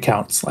lower target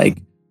counts. Like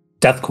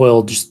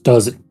Deathcoil just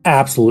does an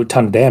absolute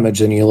ton of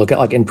damage. And you look at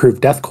like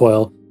improved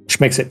Deathcoil,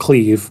 which makes it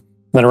cleave.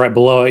 Then right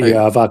below it, you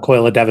have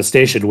Coil of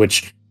Devastation,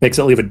 which makes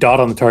it leave a dot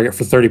on the target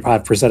for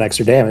 35%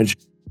 extra damage.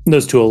 And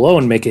those two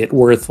alone make it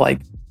worth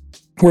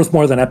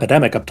more than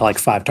Epidemic up to like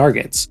 5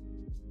 targets.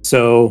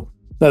 So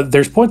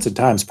there's points in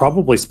times,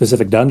 probably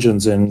specific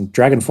dungeons in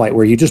Dragonflight,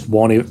 where you just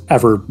won't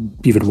ever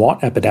even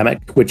want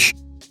Epidemic, which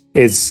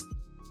is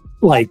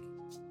like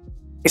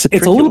it's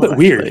a little bit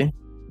weird.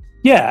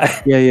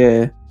 Yeah.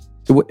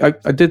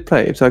 I did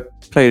play it, so I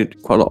played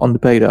it quite a lot on the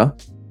beta,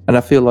 and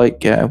I feel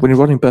like when you're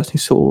running Bursting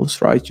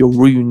Swords, right, your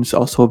runes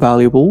are so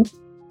valuable.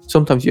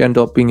 Sometimes you end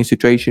up being in a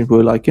situation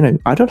where, like,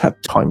 I don't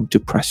have time to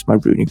press my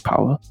runic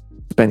power,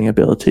 spending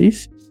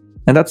abilities,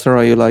 and that's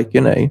where you're like,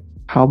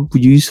 how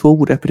useful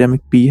would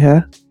Epidemic be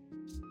here?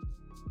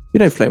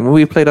 Flame, when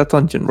we played that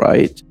dungeon,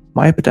 right?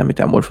 My Epidemic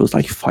damage was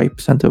like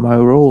 5% of my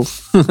overall.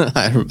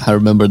 I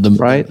remember them,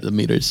 right? The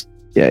meters.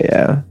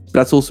 Yeah.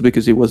 That's also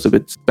because it was a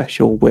bit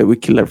special where we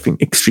kill everything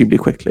extremely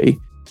quickly.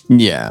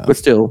 Yeah. But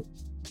still,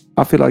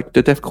 I feel like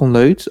the Deathcoil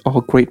nodes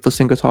are great for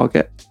single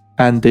target,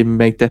 and they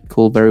make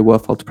Deathcoil very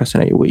worthwhile to press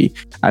in AoE.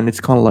 And it's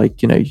kind of like,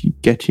 you're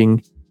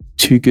getting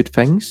two good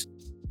things,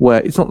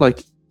 where it's not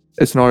like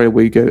a scenario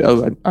where you go,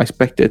 oh, I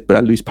spec it, but I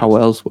lose power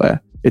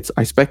elsewhere. It's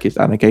I spec it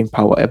and I gain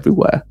power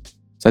everywhere.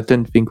 So I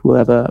don't think we'll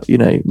ever,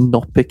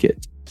 not pick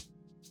it.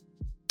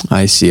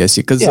 I see.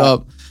 Because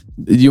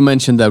you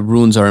mentioned that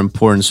runes are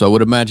important, so I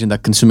would imagine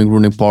that consuming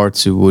runic power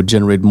to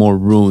generate more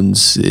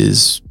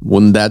runes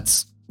wouldn't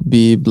that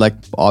be like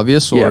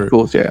obvious? Or? Yeah, of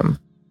course, yeah. And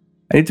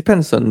it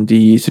depends on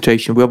the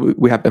situation.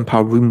 We have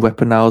Empowered Rune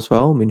Weapon now as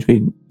well. I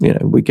mean,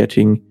 we're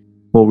getting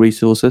more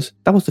resources.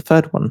 That was the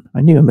third one.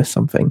 I knew I missed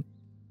something.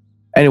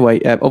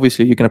 Anyway,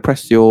 obviously you're going to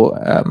press your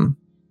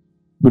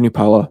runic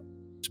power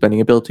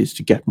spending abilities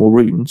to get more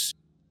runes,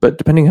 but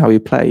depending on how you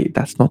play,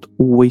 that's not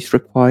always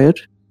required.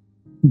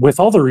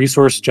 With all the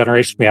resource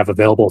generation we have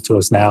available to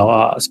us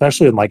now,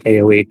 especially in like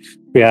AoE,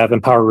 we have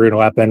Empowered Rune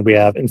Weapon, we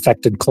have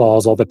Infected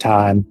Claws all the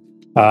time,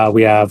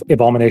 we have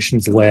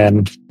Abomination's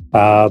Wind,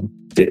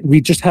 we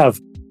just have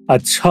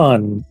a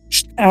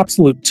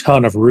absolute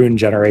ton of rune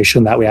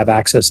generation that we have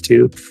access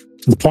to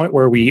the point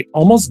where we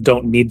almost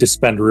don't need to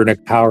spend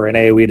runic power in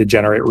AoE to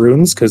generate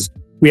runes, because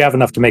we have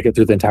enough to make it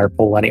through the entire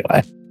pool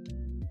anyway.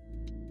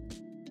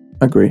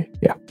 Agree,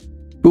 yeah.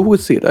 But we'll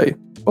see though.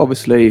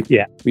 Obviously,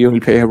 we only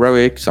play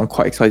Heroics. I'm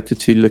quite excited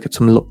to look at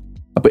some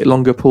a bit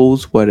longer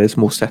pools where there's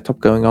more setup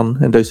going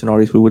on. In those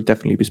scenarios, we will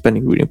definitely be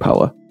spending runic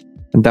power,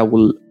 and that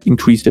will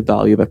increase the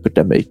value of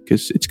Epidemic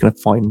because it's going to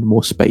find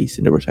more space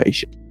in the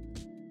rotation.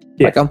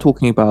 Yeah. Like I'm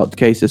talking about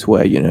cases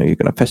where, you're going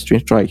to Festering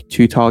Strike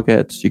 2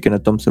 targets, you're going to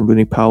dump some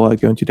runic power,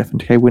 go into Death and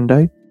Decay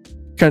window.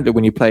 Currently,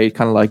 when you play it,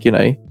 kind of like,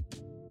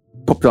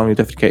 pop down your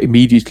Death and Decay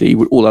immediately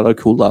with all other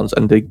cooldowns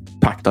and they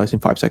pack dice in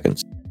 5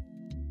 seconds.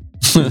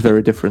 It's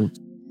very different.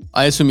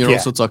 I assume you're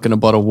also talking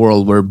about a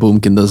world where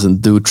Boomkin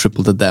doesn't do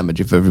triple the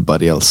damage of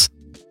everybody else.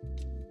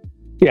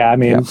 Yeah, I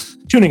mean,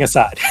 tuning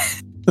aside.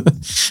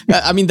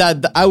 I mean,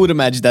 that I would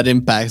imagine that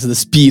impacts the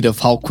speed of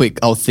how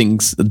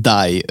things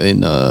die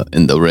in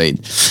the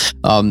raid.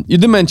 You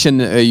did mention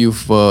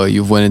you've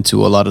went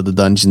into a lot of the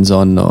dungeons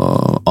on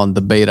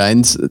the beta,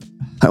 and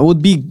it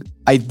would be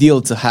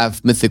ideal to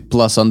have Mythic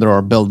Plus under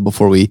our belt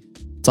before we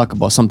talk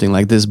about something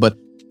like this. But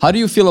how do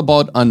you feel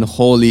about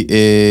Unholy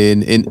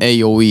in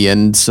AoE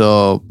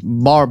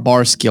and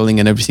bar scaling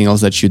and everything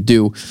else that you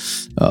do?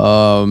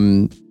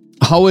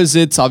 How is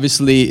it?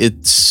 Obviously,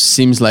 it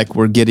seems like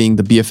we're getting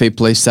the BFA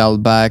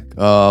playstyle back.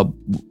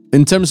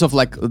 In terms of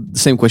like the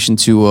same question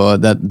to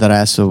that I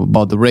asked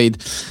about the raid,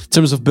 in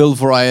terms of build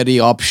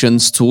variety,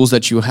 options, tools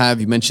that you have,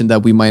 you mentioned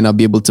that we might not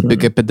be able to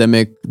pick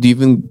Epidemic. Do you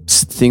even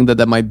think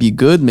that might be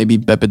good?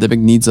 Maybe Epidemic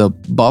needs a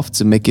buff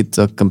to make it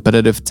a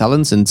competitive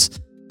talent, since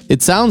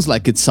it sounds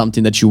like it's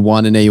something that you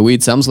want in AoE.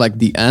 It sounds like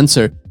the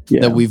answer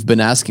that we've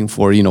been asking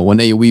for, you know, when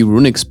AoE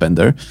Runic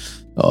Spender.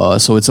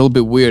 So it's a little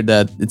bit weird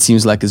that it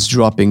seems like it's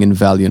dropping in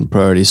value and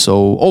priority.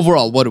 So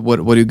overall, what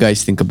do you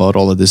guys think about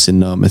all of this in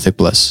Mythic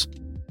Plus?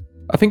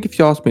 I think if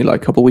you asked me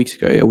like a couple of weeks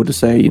ago, I would have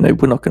said, you know,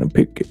 we're not going to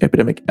pick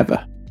Epidemic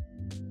ever.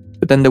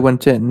 But then they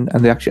went in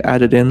and they actually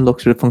added in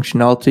lots of the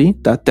functionality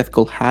that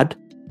Deathcall had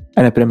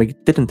and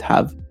Epidemic didn't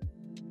have,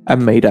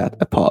 and made that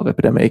a part of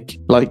Epidemic,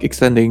 like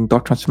extending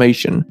Dark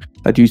Transformation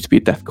that used to be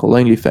a Deathcall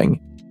only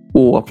thing,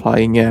 or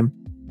applying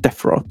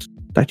Death Rot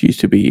that used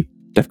to be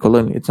Deathcall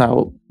only. It's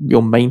now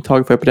your main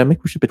target for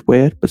Epidemic, which is a bit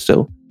weird, but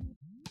still.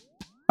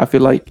 I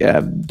feel like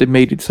they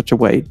made it such a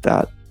way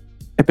that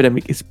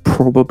Epidemic is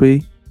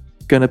probably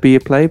going to be a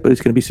play, but it's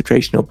going to be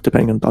situational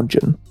depending on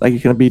dungeon. Like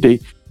it's going to be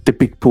the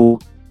big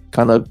pool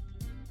kind of,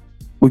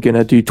 we're going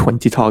to do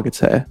 20 targets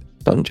here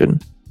dungeon.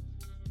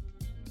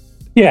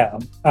 Yeah,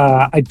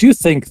 I do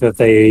think that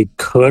they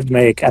could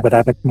make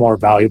Epidemic more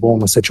valuable in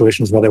the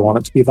situations where they want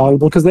it to be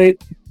valuable, because they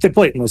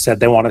blatantly said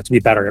they want it to be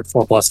better at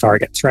 4+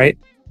 targets, right?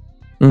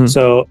 Mm-hmm.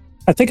 So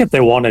I think if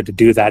they wanted to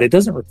do that, it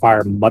doesn't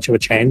require much of a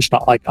change,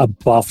 not like a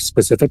buff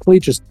specifically,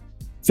 just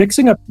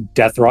fixing up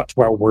Death Rot to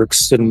where it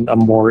works in a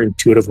more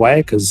intuitive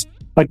way, because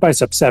like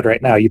Bicep said,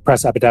 right now, you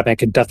press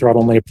Epidemic and Death Rot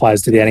only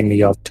applies to the enemy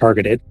you have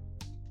targeted,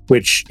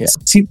 which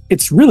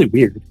it's really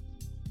weird.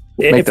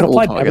 If it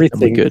applied to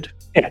everything, good.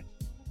 Yeah.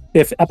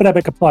 If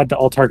Epidemic applied to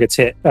all targets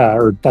hit,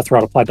 or Death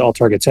Rot applied to all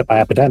targets hit by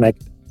Epidemic,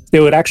 it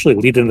would actually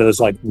lead into this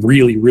like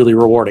really, really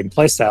rewarding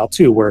playstyle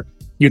too, where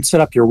you'd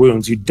set up your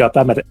wounds, you'd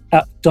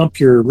dump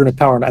your runic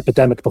power on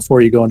Epidemic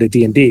before you go into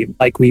D&D,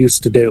 like we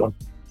used to do.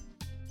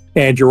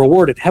 And you're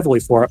rewarded heavily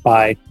for it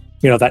by,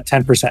 you know, that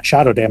 10%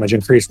 shadow damage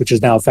increase, which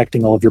is now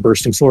affecting all of your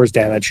bursting swords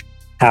damage,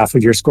 half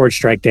of your Scourge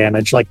Strike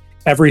damage. Like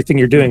everything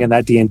you're doing in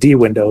that D&D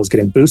window is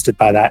getting boosted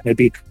by that. And it'd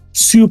be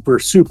super,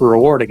 super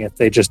rewarding if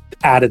they just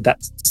added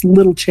that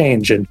little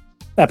change, and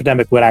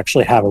Epidemic would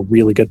actually have a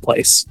really good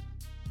place.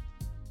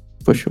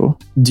 For sure.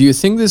 Do you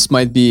think this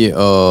might be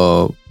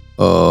a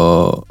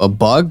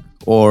bug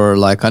or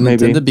like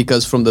unintended? Maybe.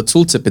 Because from the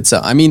tooltip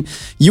itself, I mean,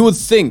 you would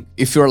think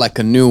if you're like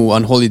a new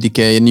Unholy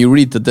Decay and you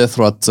read the Death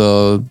Rot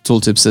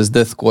tooltip, says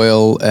Death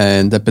Coil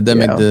and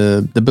Epidemic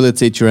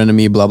debilitate your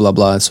enemy, blah blah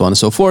blah, and so on and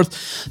so forth.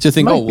 So you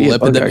think,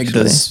 Epidemic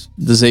does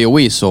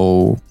AoE,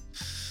 so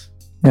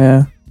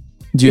yeah.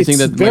 Do you think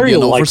that might be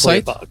an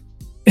oversight? Bug.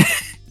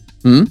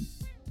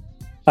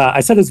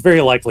 I said it's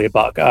very likely a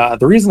bug.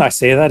 The reason I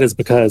say that is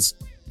because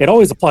it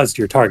always applies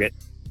to your target.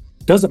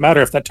 Doesn't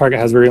matter if that target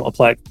has Virulent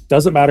Plague.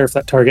 Doesn't matter if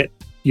that target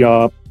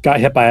got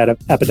hit by an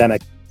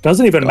Epidemic.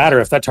 Doesn't even matter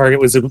if that target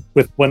was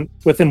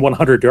within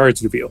 100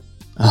 yards of you.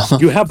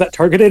 You have that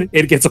targeted,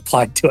 it gets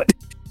applied to it.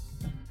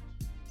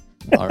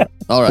 All right.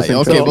 Okay.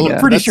 So, well, I'm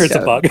pretty sure it's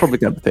a bug. Probably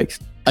going to be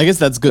fixed. I guess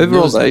that's good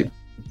overall, news.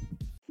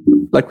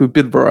 Like with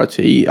build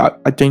variety, I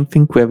don't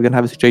think we're ever going to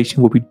have a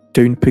situation where we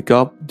don't pick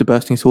up the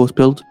Bursting Swords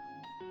build.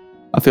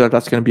 I feel like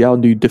that's going to be our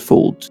new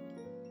default.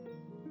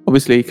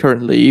 Obviously,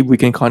 currently, we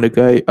can kind of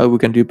go, we're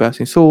going to do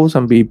Bursting Swords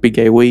and be big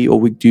AoE, or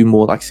we do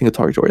more like single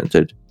target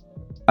oriented.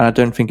 And I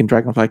don't think in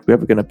Dragonflight we're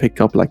ever going to pick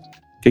up like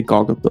a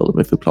Gargoyle build in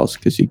Mythic Plus,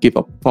 because you give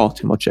up far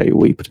too much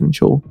AoE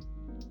potential.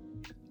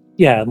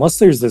 Yeah, unless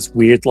there's this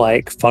weird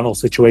like funnel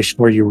situation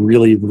where you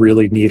really,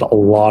 really need a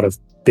lot of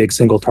big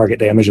single target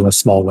damage in a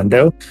small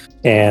window,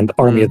 and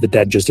Army of the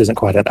Dead just isn't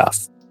quite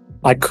enough.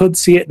 I could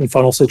see it in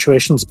funnel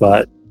situations,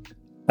 but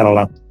I don't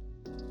know.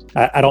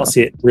 I don't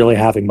see it really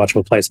having much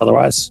of a place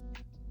otherwise.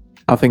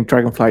 I think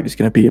Dragonflight is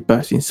going to be a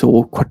Bursting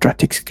Sword,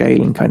 quadratic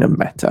scaling kind of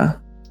meta.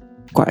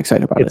 Quite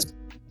excited about it.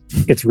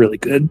 It's really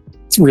good.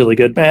 It's really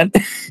good, man.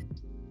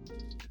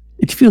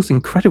 It feels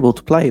incredible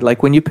to play.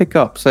 Like when you pick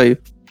up, so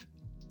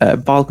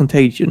Vile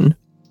Contagion,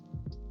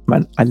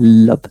 man, I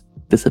love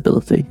this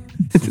ability.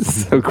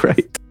 It's so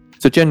great.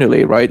 So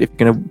generally, right, if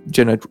you're going to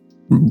generate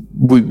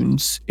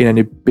wounds in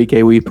any big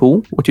AoE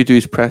pool, what you do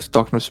is press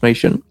Dark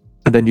Transformation,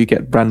 and then you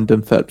get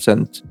random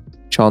 30%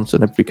 chance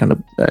on every kind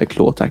of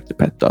claw attack the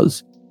pet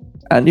does.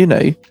 And you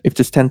know, if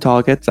there's 10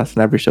 targets, that's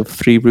an average of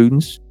 3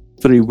 wounds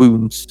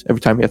every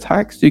time he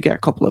attacks. So you get a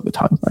couple over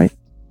time, right?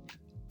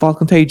 Vile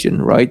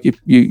Contagion, right?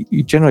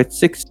 You generate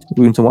 6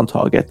 wounds on one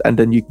target, and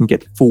then you can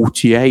get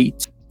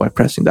 48 by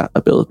pressing that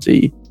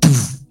ability.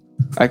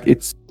 Like,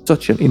 it's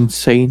such an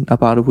insane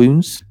amount of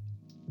wounds.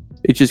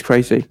 It's just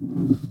crazy.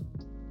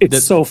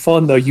 It's so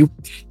fun though. You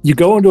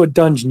go into a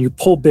dungeon, you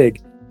pull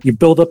big, you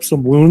build up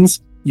some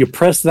wounds, you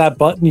press that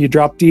button, you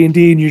drop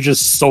D&D, and you're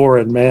just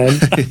soaring, man.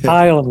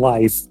 High on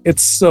life.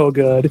 It's so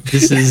good.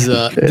 This is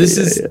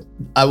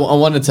I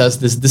want to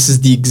test this. This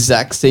is the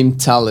exact same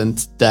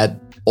talent that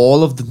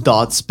all of the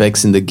dot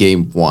specs in the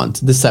game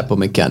want. This type of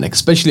mechanic,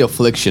 especially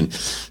Affliction.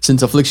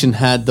 Since Affliction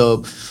had the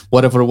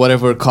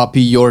whatever,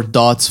 copy your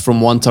dots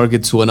from one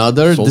target to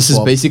another. This is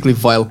basically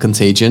Vile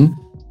Contagion,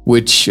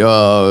 which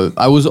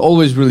I was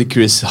always really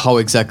curious how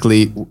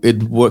exactly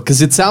it works,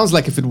 because it sounds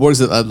like if it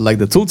works like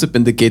the tooltip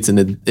indicates, and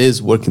it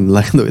is working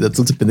like the way the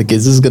tooltip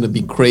indicates, this is going to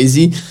be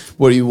crazy.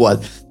 Where you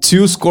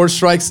 2 Scorch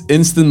Strikes,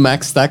 instant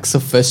max stacks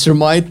of Fester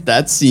Might?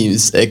 That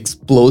seems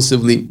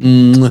explosively...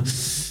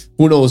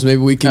 Who knows,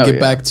 maybe we can get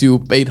back to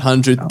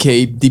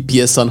 800k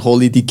DPS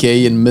Unholy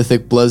Decay and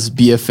Mythic Plus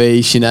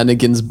BFA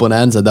Shenanigans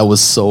Bonanza. That was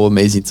so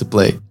amazing to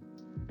play.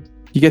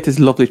 You get this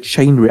lovely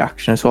chain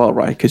reaction as well,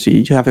 right? Because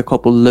you have a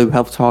couple low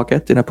health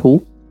targets in a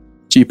pool.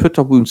 So you put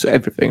up wounds to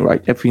everything,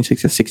 right? Everything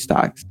 6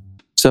 stacks.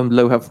 Some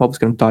low health mob is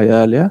going to die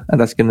earlier, and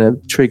that's going to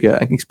trigger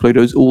and explode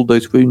all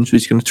those wounds,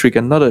 which is going to trigger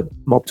another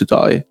mob to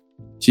die.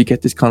 So you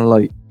get this kind of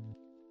like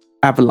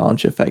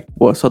avalanche effect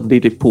where suddenly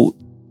the pool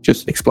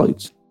just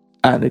explodes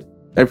and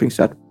everything's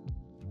dead.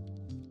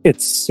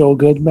 It's so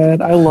good,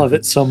 man. I love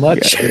it so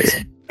much.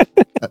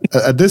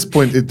 At this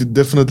point, it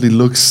definitely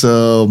looks,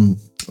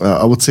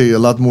 I would say, a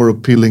lot more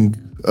appealing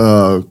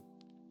to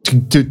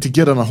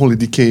get on a Holy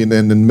Decay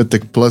and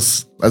Mythic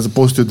Plus, as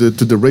opposed to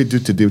the raid due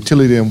to the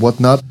utility and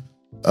whatnot.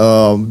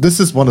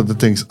 This is one of the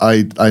things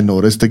I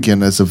noticed,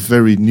 again, as a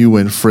very new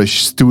and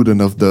fresh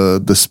student of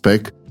the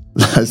spec.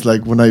 It's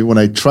like when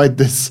I tried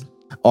this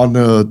on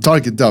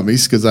target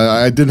dummies, because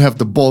I didn't have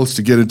the balls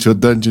to get into a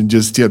dungeon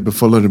just yet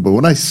before learning, but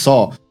when I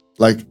saw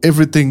like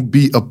everything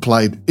be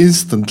applied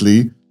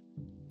instantly,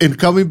 and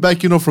coming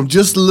back, from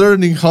just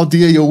learning how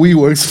the AoE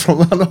works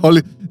from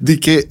Unholy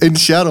Decay in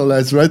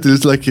Shadowlands, right?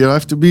 It's like I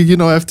have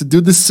to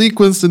do the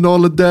sequence and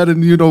all of that,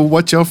 and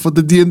watch out for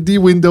the D&D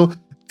window.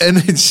 And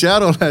in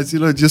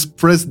Shadowlands, just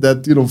press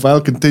that,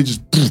 Vile Contagious,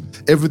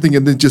 everything,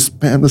 and then just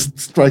spam the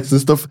strikes and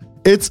stuff.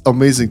 It's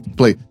amazing to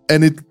play,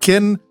 and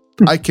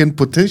I can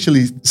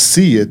potentially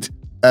see it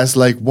as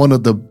like one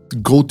of the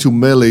go-to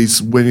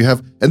melees when you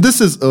have, and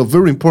this is a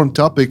very important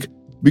topic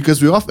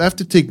because we have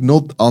to take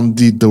note on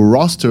the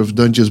roster of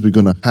dungeons we're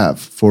gonna have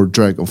for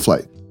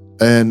Dragonflight.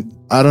 And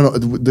I don't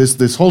know,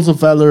 there's Halls of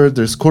Valor,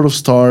 there's Court of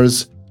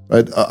Stars,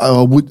 right?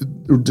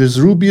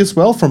 There's Ruby as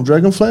well from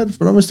Dragonflight,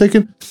 if I'm not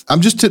mistaken. I'm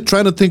just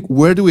trying to think,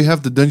 where do we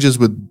have the dungeons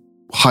with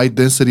high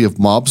density of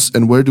mobs,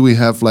 and where do we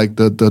have like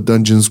the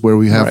dungeons where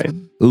we have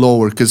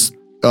lower? Because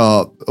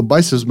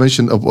Biceps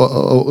mentioned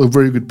a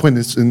very good point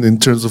in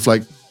terms of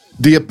like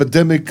the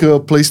epidemic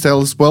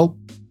playstyle as well,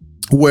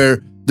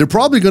 where they're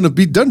probably going to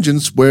be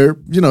dungeons where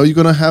you're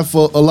going to have a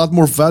lot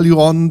more value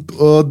on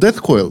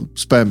Death Coil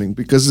spamming,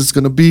 because it's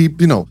going to be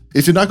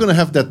if you're not going to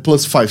have that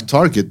 +5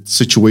 target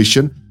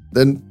situation,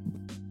 then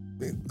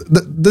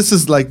this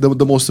is like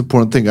the most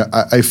important thing.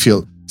 I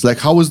feel it's like,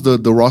 how is the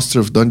roster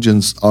of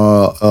dungeons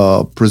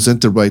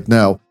presented right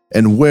now,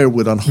 and where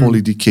would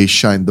Unholy Decay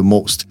shine the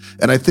most?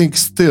 And I think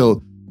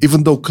still,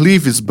 even though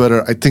Cleave is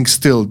better, I think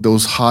still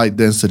those high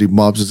density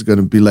mobs is going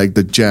to be like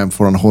the jam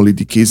for Unholy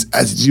Decays,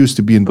 as it used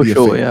to be in BFA.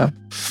 Sure,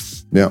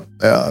 yeah.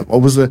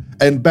 What was it?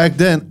 And back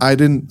then, I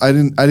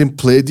didn't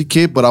play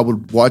DK, but I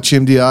would watch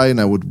MDI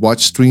and I would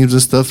watch streams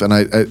and stuff, and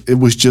it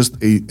was just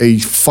a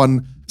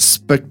fun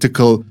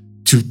spectacle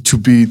to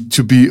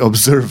be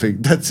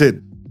observing. That's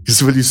it.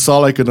 Because when you saw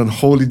like an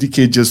Unholy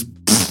Decay just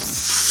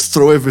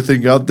throw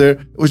everything out there,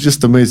 it was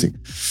just amazing.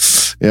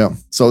 Yeah.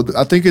 So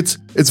I think it's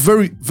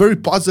very, very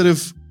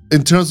positive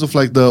in terms of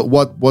like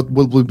what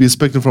we'll be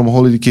expecting from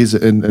Holy Decays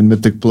and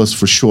Mythic Plus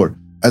for sure,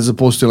 as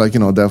opposed to like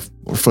that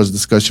first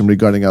discussion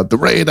regarding the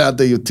raid,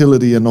 the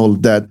utility and all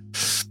of that.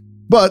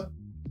 But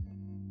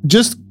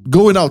just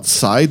going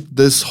outside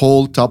this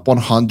whole top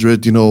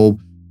 100,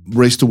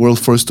 race to world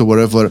first or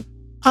whatever,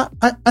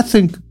 I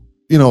think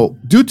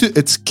due to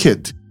its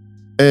kit,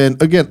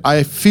 and again,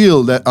 I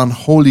feel that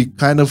Unholy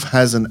kind of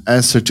has an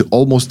answer to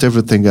almost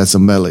everything as a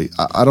melee.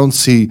 I don't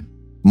see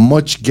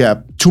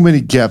too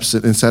many gaps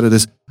inside of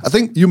this. I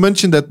think you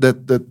mentioned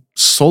that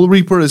Soul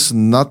Reaper is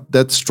not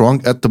that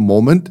strong at the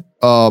moment.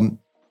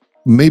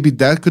 Maybe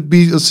that could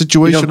be a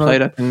situation. You don't play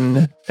that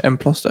in M+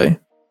 though?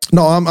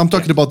 No, I'm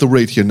talking about the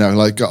raid here now.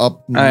 Like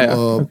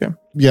okay.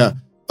 Yeah.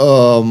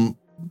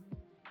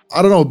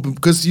 I don't know,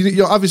 because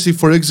you obviously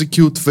for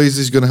execute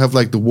phases you're gonna have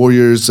like the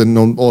warriors and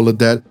all of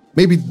that.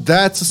 Maybe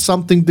that's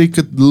something they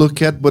could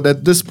look at, but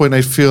at this point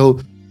I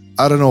feel,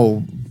 I don't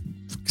know,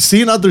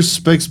 seeing other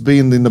specs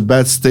being in a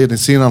bad state and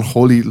seeing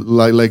Unholy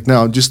like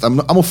now,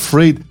 I'm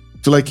afraid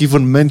to like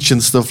even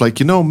mention stuff like,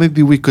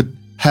 maybe we could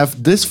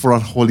have this for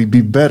Unholy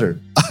be better.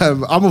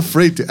 I'm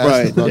afraid to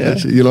ask about that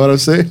shit, you know what I'm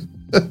saying?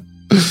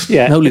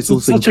 Yeah, Unholy's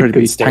also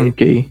incredibly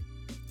tanky.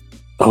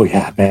 Oh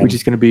yeah, man. Which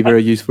is going to be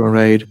very useful in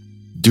raid.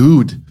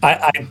 Dude.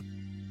 I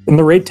in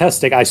the raid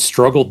testing, I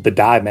struggled to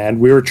die, man.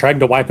 We were trying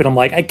to wipe it. I'm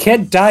like, I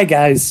can't die,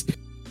 guys.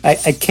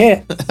 I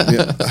can't.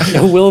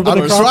 Yeah. Will of the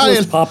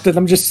Necropolis popped and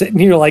I'm just sitting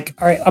here like,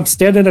 all right, I'm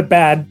standing at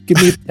bad. Give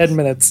me 10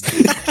 minutes.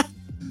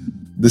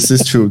 This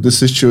is true.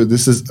 This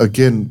is,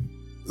 again,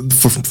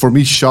 for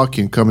me,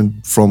 shocking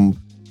coming from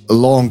a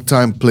long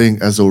time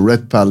playing as a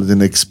red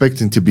paladin,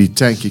 expecting to be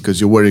tanky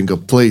because you're wearing a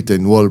plate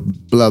and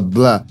blah,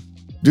 blah.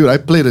 Dude, I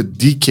played a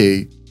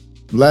DK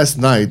last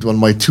night on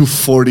my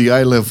 240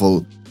 eye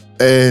level,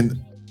 and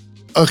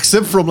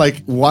except from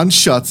like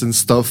one-shots and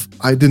stuff,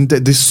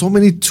 there's so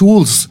many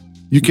tools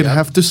you can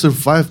have to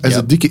survive as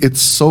a DK.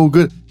 It's so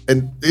good.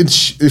 And if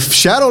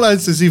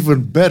Shadowlands is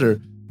even better,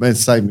 man,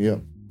 sign me up.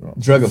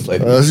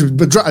 Dragonflight.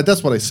 But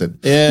that's what I said.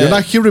 Yeah. You're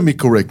not hearing me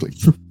correctly.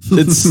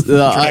 It's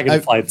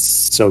Dragonflight's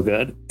so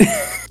good.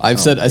 I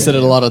said it a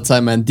lot of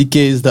time, man. DK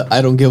is the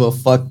I don't give a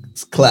fuck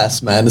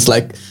class, man. It's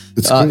like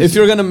if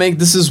you're gonna make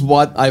this is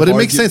what I. But it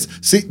makes sense.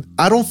 See,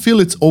 I don't feel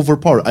it's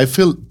overpowered. I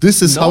feel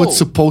this is how it's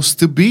supposed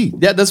to be.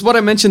 Yeah, that's what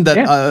I mentioned.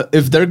 That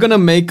if they're gonna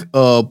make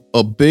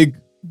a big,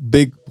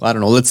 I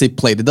don't know, let's say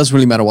plate. It doesn't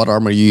really matter what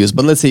armor you use,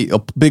 but let's say a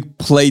big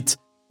plate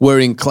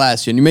wearing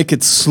class, and you make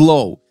it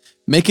slow,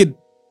 make it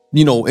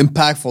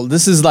impactful.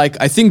 This is like,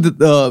 I think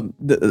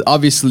that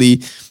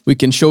obviously we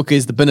can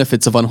showcase the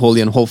benefits of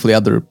Unholy, and hopefully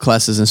other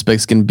classes and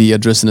specs can be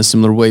addressed in a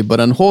similar way. But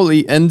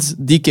Unholy and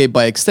DK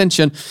by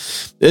extension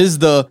is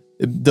the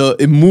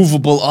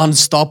immovable,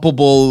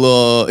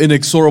 unstoppable,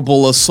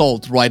 inexorable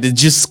assault, right? It's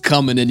just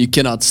coming and you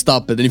cannot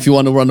stop it. And if you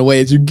want to run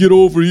away, you get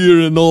over here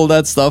and all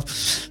that stuff.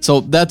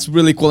 So that's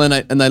really cool, and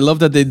I love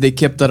that they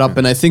kept that up.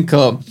 And I think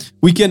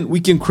we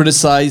can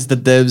criticize the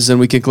devs and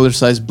we can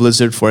criticize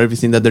Blizzard for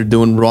everything that they're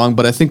doing wrong,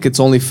 but I think it's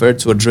only fair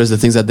to address the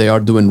things that they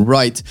are doing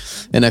right.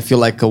 And I feel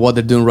like what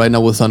they're doing right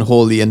now with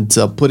Unholy and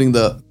putting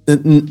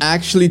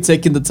actually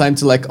taking the time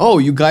to like, oh,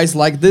 you guys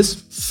like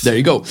this? There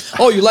you go.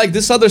 Oh, you like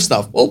this other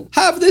stuff? Well,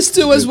 have this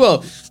too as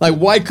well. Like,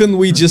 why couldn't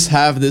we just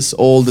have this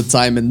all the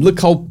time? And look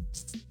how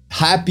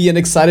happy and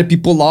excited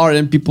people are,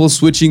 and people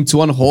switching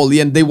to Unholy,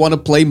 and they want to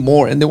play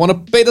more and they want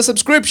to pay the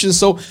subscription.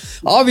 So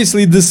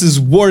obviously this is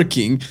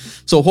working.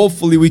 So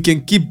hopefully we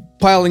can keep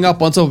piling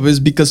up on top of this,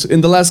 because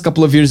in the last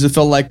couple of years it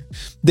felt like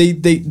they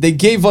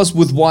gave us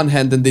with one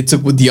hand and they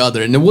took with the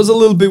other, and it was a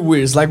little bit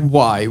weird. It's like,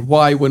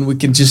 why when we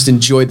can just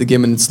enjoy the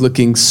game and it's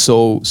looking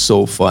so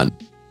fun.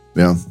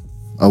 Yeah,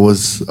 I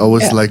was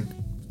like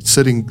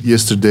sitting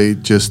yesterday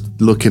just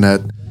looking at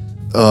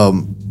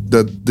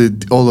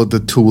all of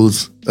the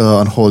tools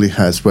Unholy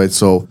has, right?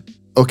 So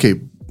okay,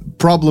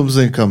 problems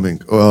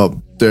incoming.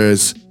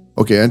 There's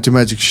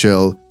anti-magic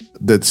shell,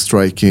 dead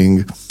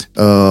striking,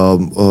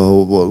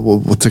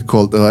 what's it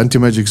called?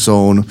 Anti-magic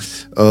zone,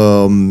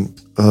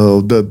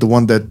 the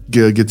one that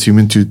gets you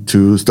into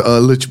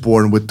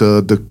Lichborn with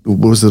the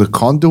was it a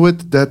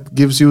conduit that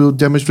gives you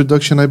damage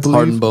reduction? I believe.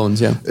 Hardened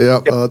bones, yeah.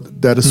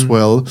 That as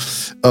well.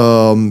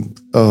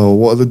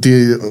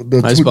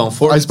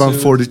 The Icebound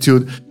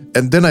Fortitude,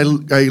 and then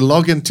I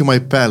log into my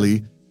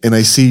Pally and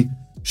I see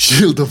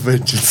Shield of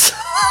Vengeance.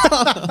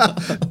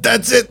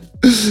 That's it.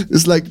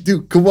 It's like,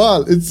 dude, come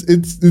on!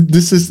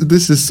 This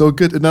is so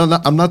good. And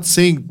I'm not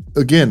saying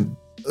again,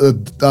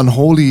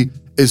 Unholy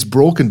is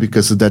broken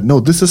because of that.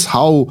 No, this is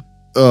how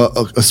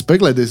a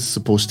spec like this is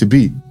supposed to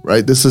be,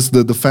 right? This is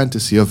the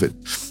fantasy of it.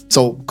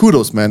 So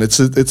kudos, man. It's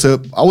a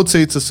I would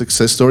say it's a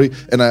success story.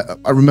 And I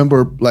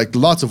remember like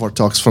lots of our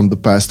talks from the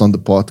past on the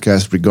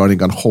podcast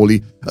regarding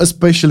Unholy,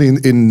 especially in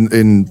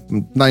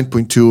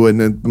 9.2 and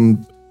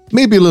then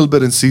maybe a little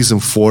bit in season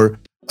 4.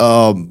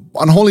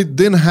 Unholy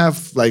didn't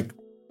have like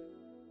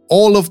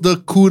all of the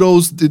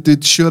kudos that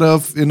it should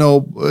have.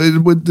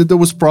 There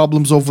was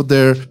problems over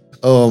there.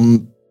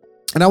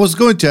 And I was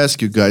going to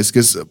ask you guys,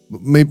 because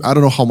maybe I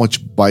don't know how much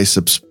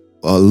Biceps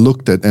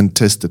looked at and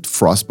tested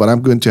Frost, but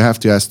I'm going to have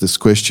to ask this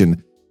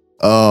question.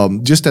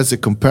 Just as a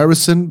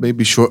comparison,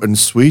 maybe short and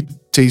sweet.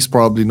 Taste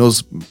probably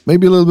knows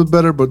maybe a little bit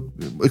better, but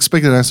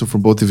expect an answer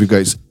from both of you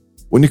guys.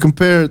 When you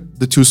compare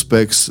the two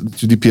specs, the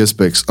two DPS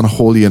specs,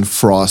 Unholy and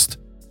Frost,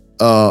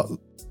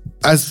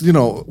 as you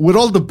know, with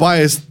all the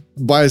biased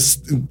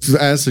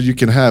answer you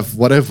can have,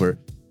 whatever,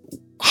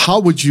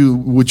 how would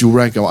you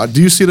rank them? Do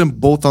you see them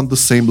both on the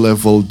same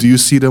level? Do you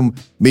see them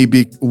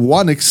maybe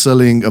one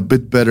excelling a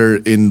bit better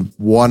in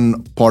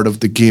one part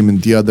of the game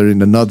and the other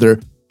in another?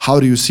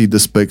 How do you see the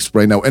specs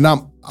right now? And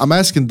I'm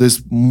asking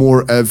this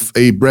more as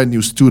a brand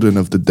new student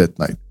of the Death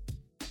Knight.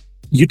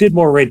 You did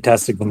more raid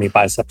testing than me,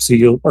 Biceps.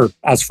 So or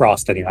as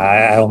Frost anyway.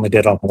 I only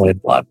did Unholy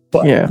and Blood,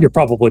 but you're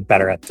probably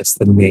better at this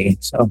than me.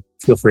 So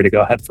feel free to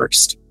go ahead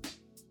first.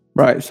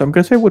 Right. So I'm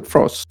going to say with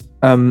Frost,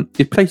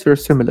 it plays very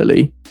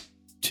similarly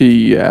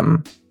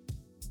to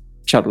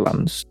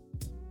Shadowlands.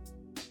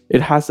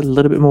 It has a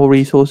little bit more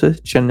resources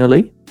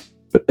generally,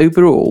 but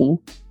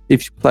overall,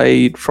 if you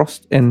played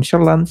Frost in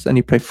Shadowlands and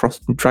you play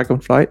Frost in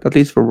Dragonflight, at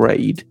least for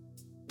raid,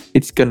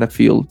 it's gonna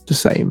feel the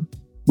same.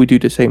 We do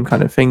the same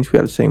kind of things. We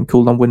have the same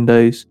cooldown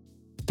windows.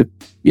 There's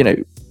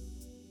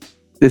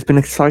been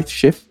a slight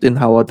shift in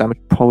how our damage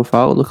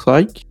profile looks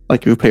like.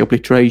 Like if you play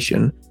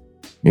Obliteration,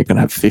 you're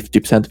gonna have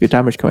 50% of your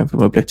damage coming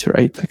from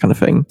Obliterate, that kind of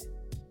thing.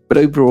 But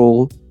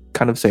overall,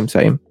 kind of same.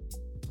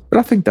 But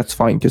I think that's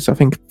fine because I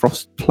think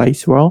Frost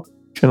plays well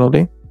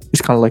generally.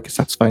 It's kind of like a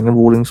satisfying and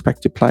rewarding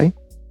spec to play.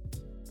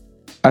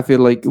 I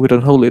feel like with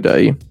Unholy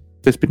Day,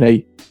 there's been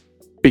a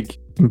big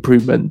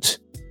improvement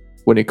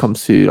when it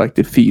comes to like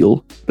the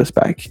feel of the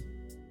spec.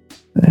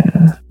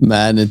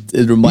 Man, it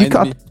reminds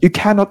me. You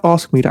cannot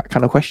ask me that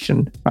kind of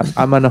question.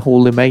 I'm an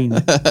Unholy main,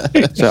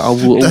 so I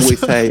will always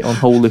say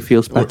Unholy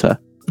feels better.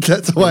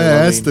 That's why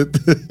I asked it.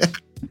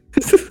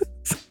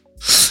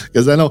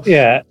 Because I know,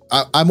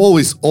 I'm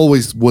always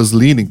was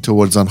leaning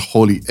towards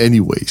Unholy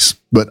anyways,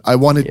 but I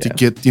wanted to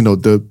get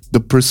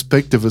the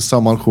perspective of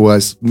someone who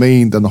has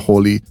mained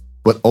Unholy,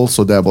 but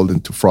also dabbled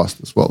into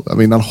Frost as well. I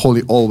mean,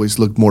 Unholy always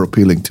looked more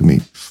appealing to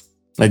me.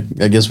 I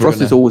guess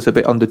Frost is always a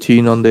bit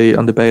undertuned on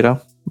the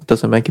beta. It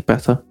doesn't make it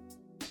better.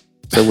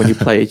 So when you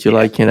play it, you're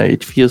like,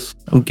 it feels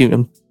I'm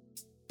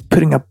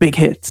putting up big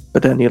hits,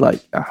 but then you're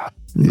like,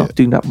 not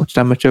doing that much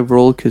damage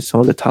overall because some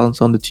of the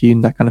talents on the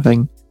tune, that kind of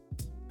thing.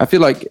 I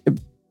feel like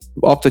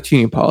after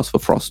tuning pass for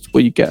Frost,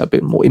 where you get a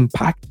bit more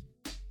impact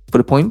for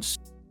the points,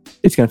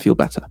 it's going to feel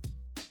better.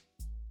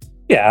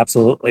 Yeah,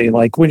 absolutely.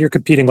 Like when you're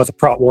competing with a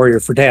Prot Warrior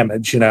for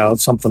damage,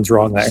 something's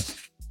wrong there.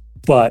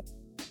 But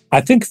I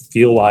think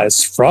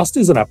feel-wise, Frost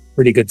is in a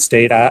pretty good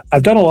state.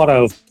 I've done a lot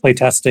of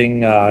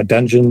playtesting,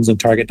 dungeons and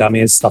target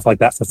dummies, stuff like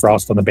that for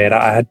Frost on the beta.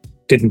 I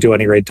didn't do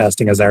any raid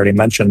testing, as I already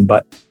mentioned,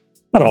 but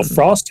I don't know.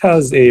 Frost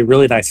has a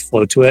really nice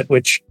flow to it,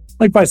 which,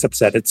 like Bicep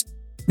said, it's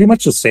pretty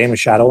much the same as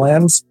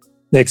Shadowlands,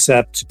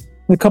 except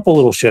a couple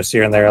little shifts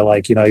here and there,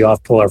 like, you'll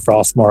have Polar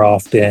Frost more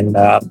often,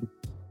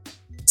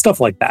 stuff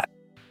like that.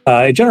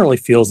 It generally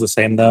feels the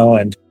same, though,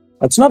 and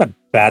it's not a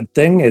bad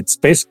thing. It's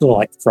basically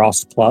like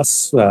Frost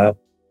Plus.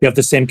 You have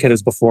the same kit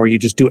as before, you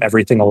just do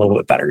everything a little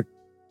bit better.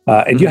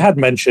 And you had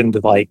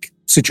mentioned, like,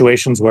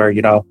 situations where,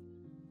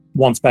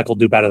 one spec will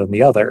do better than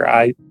the other.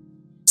 I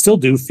still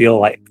do feel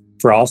like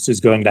Frost is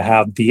going to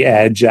have the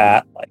edge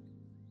at, like,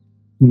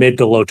 mid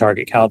to low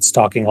target counts,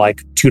 talking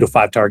like 2 to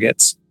 5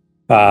 targets.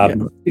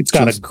 It's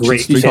got a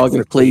great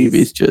target cleave.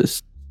 Is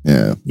just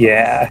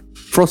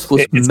Frost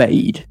was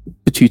made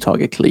for 2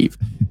 target cleave.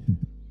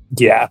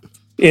 Yeah,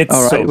 it's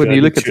all right. So when good.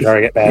 You look at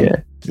target,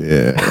 man.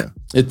 Yeah.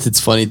 It's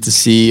funny to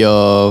see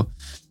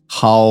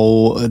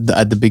how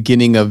at the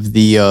beginning of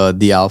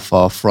the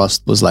alpha,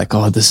 Frost was like,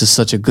 "Oh, this is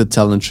such a good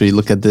talent tree.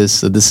 Look at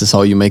this. This is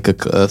how you make a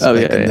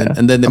spec."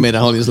 And then they made a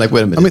whole. He was like,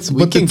 "Wait a minute,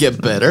 we can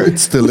get better." It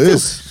still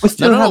is. We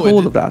still have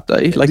all of that, though.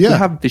 Like we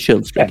have the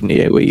shield spec in the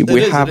AoE.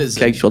 We have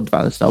Glacial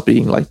Advance now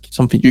being like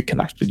something you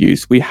can actually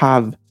use. We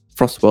have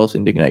Frostwell's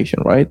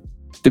Indignation, right?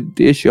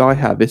 The issue I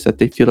have is that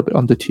they feel a bit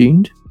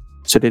undertuned,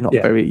 so they're not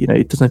very.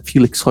 It doesn't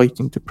feel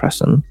exciting to press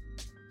them.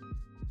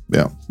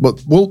 Yeah, but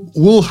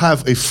we'll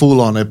have a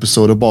full-on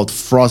episode about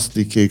Frost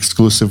DK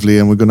exclusively,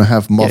 and we're gonna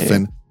have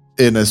Muffin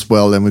in as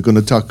well, and we're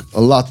gonna talk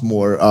a lot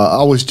more.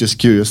 I was just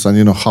curious on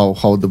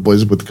how the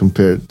boys would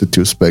compare the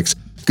 2 specs,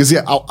 because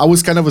I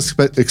was kind of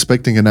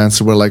expecting an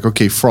answer where like,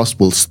 okay, Frost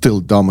will still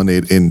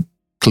dominate in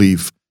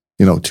cleave,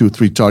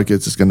 2-3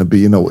 targets is gonna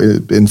be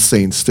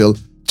insane still.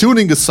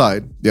 Tuning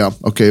aside,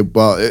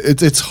 but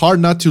it's hard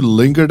not to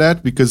linger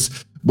that because.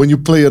 When you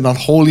play an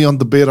Unholy on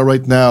the beta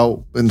right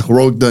now in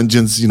Heroic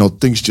Dungeons,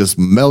 things just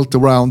melt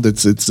around.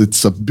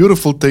 It's a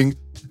beautiful thing.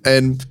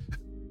 And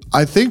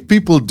I think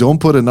people don't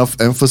put enough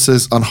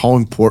emphasis on how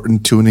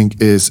important tuning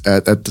is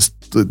at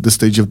the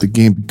stage of the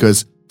game,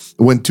 because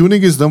when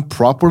tuning is done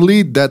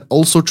properly, that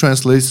also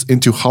translates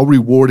into how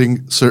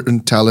rewarding certain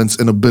talents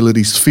and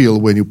abilities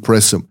feel when you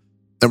press them.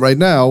 And right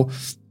now,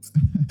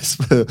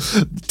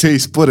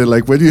 Taze put it,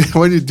 like when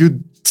you do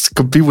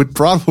compete with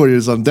Prot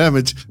Warriors on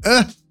damage,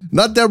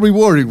 not that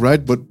rewarding,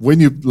 right? But when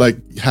you like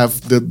have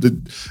the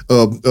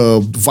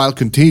Vile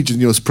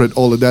Contagion, spread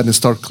all of that and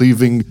start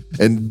cleaving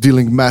and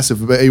dealing massive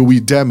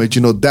AoE damage,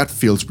 that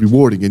feels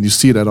rewarding, and you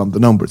see that on the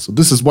numbers. So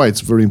this is why it's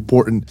very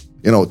important,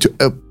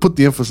 to put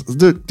the emphasis.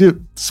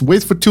 Dude,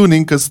 wait for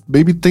tuning, because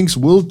maybe things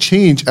will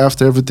change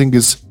after everything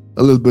is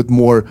a little bit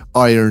more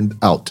ironed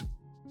out.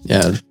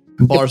 Yeah,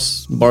 bar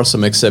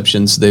some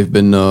exceptions. They've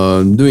been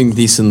doing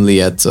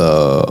decently at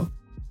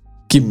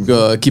keeping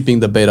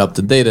the beta up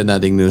to date and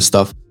adding new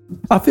stuff.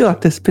 I feel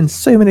like there's been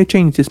so many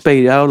changes to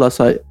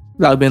beta.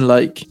 I've been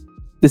like,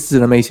 this is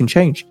an amazing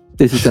change.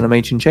 This is an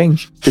amazing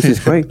change. This is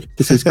great.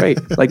 This is great.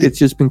 Like it's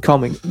just been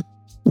coming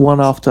one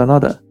after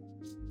another.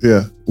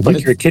 Yeah. Like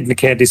you're a kid in a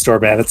candy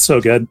store, man. It's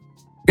so good.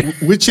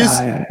 Which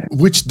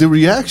the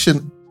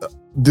reaction,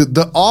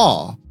 the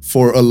awe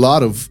for a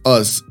lot of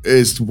us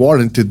is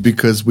warranted,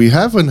 because we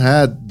haven't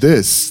had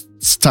this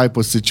type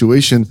of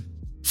situation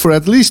for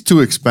at least 2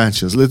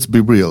 expansions, let's be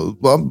real,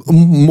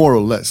 more or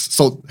less.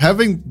 So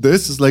having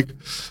this is like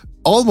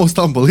almost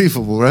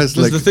unbelievable, right? It's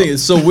like, the thing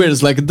is so weird.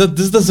 It's like,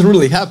 this doesn't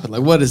really happen.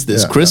 Like, what is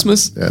this,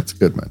 Christmas? Yeah, it's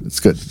good, man. It's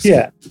good.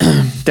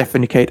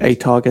 Defenicate 8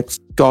 targets,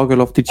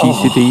 Gargle off the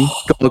GCD,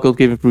 Gargle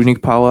giving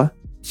runic power,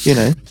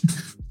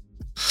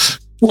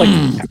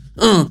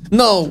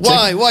 No,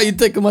 why? Why are you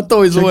taking my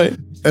toys away?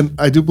 And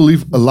I do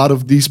believe a lot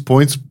of these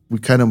points we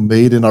kind of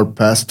made in our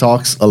past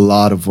talks, a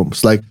lot of them.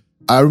 It's like,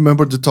 I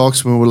remember the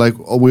talks when we were like,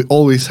 we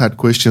always had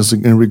questions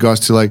in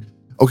regards to like,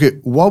 okay,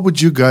 what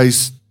would you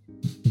guys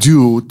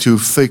do to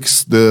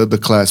fix the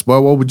class?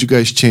 What would you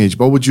guys change?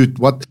 What would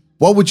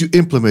you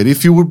implement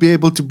if you would be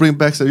able to bring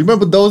back some?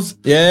 Remember those?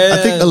 Yeah. I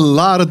think a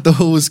lot of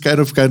those kind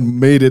of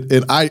made it.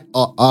 And I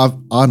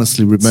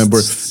honestly remember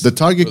the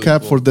target really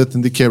cap cool. for Death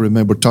in Decay. I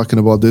remember talking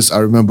about this. I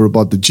remember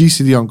about the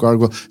GCD on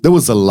Gargoyle. There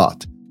was a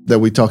lot that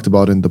we talked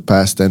about in the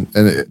past. And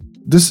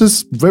this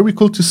is very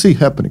cool to see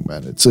happening,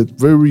 man. It's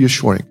very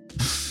reassuring.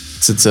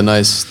 It's a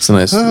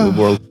nice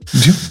world.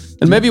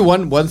 And maybe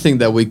one thing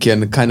that we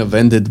can kind of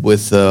end it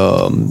with,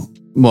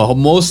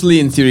 mostly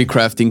in theory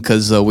crafting,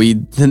 because we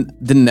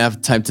didn't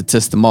have time to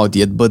test them out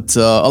yet. But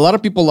a lot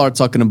of people are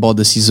talking about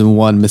the Season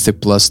 1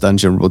 Mythic Plus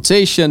dungeon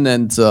rotation,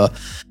 and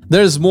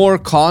there's more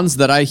cons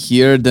that I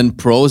hear than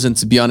pros. And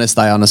to be honest,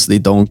 I honestly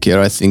don't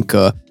care. I think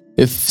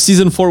if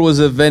Season 4 was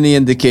of any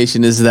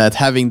indication, is that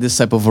having this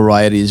type of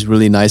variety is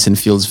really nice and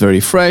feels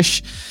very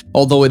fresh.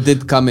 Although it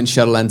did come in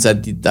Shadowlands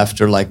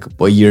after like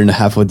a year and a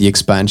half of the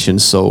expansion,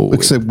 so...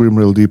 Except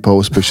Grimrail Depot,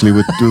 especially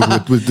with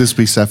this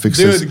piece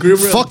affixes. Dude,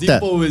 Grimrail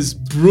Depot is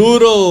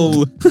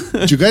brutal!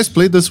 Did you guys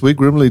play this week,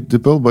 Grimrail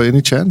Depot, by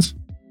any chance?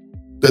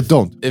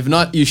 Don't. If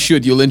not, you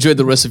should. You'll enjoy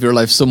the rest of your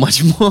life so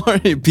much more.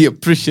 Be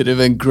appreciative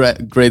and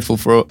grateful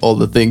for all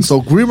the things.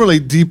 So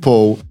Grimrail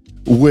Depot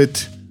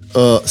with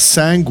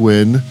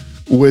Sanguine,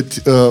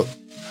 with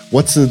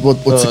what's it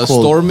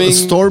called?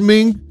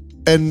 Storming,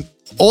 and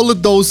all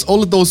of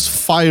those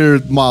fire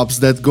mobs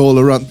that go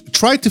around.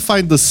 Try to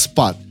find the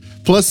spot.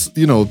 Plus,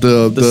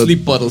 the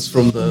sleep puddles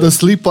from the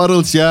sleep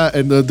puddles, yeah,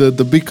 and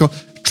the big.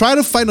 Try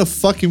to find a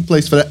fucking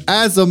place for that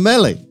as a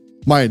melee,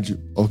 mind you.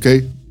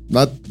 Okay,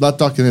 not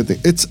talking anything.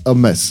 It's a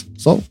mess.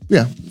 So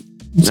yeah.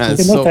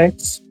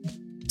 Thanks.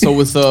 So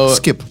with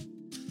skip.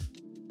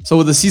 So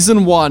with the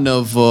Season 1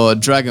 of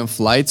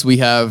Dragonflight, we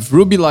have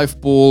Ruby Life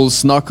Pool,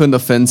 Snarkund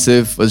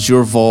Offensive,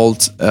 Azure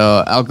Vault,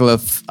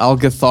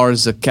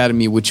 Algathar's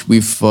Academy, which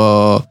we've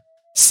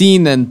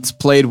seen and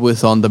played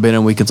with on the beta,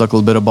 and we can talk a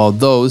little bit about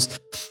those.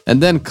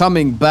 And then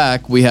coming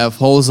back, we have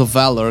Halls of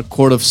Valor,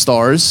 Court of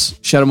Stars,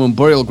 Shadowmoon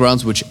Burial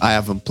Grounds, which I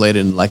haven't played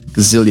in like a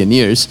gazillion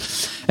years,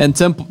 and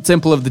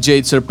Temple of the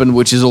Jade Serpent,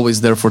 which is always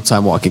there for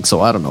time walking,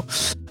 so I don't know.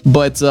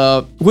 But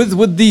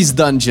with these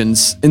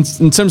dungeons,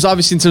 in terms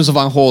of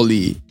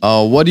Unholy,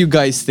 what do you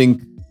guys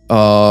think?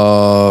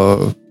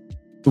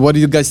 What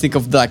do you guys think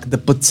of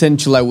the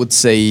potential? I would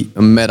say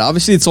meta.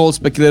 Obviously, it's all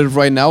speculative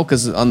right now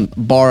because on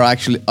bar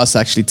us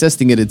actually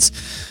testing it, it's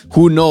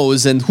who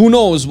knows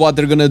what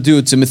they're gonna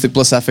do to Mythic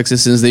Plus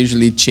affixes, since they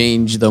usually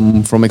change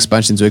them from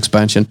expansion to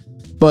expansion.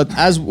 But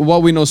as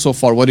what we know so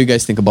far, what do you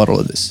guys think about all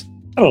of this?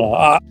 I don't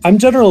know. I'm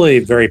generally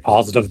very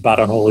positive about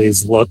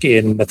Unholy's look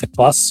in Mythic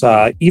Plus,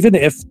 even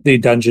if the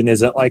dungeon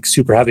isn't like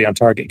super heavy on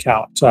target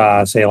count.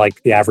 Say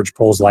like the average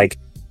pull is like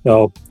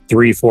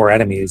 3-4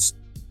 enemies.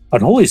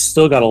 Unholy's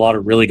still got a lot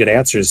of really good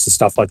answers to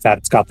stuff like that.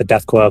 It's got the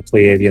Death Coil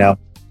Cleave,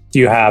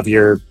 you have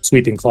your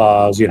Sweeping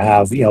Claws, you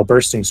have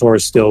Bursting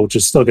Swords still, which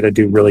is still going to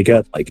do really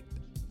good. Like,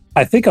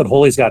 I think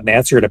Unholy's got an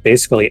answer to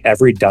basically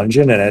every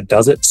dungeon, and it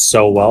does it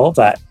so well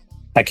that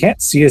I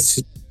can't see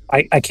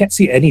I can't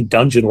see any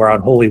dungeon where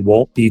Unholy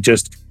won't be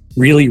just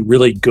really,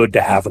 really good to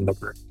have in the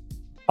group.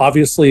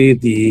 Obviously,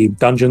 the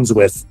dungeons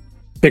with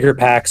bigger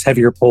packs,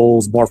 heavier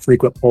pulls, more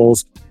frequent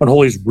pulls,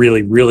 Unholy's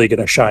really, really going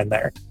to shine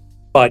there.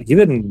 But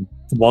even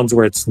ones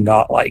where it's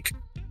not like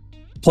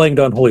playing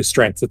to Unholy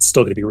strengths, it's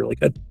still going to be really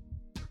good.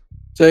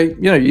 So,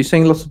 you're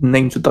saying lots of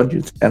names of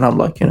dungeons, and I'm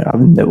like, I have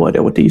no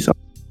idea what these are.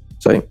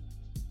 So,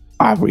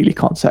 I really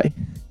can't say.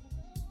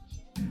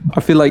 I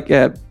feel like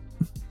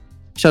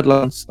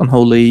Shadowlands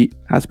Unholy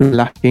has been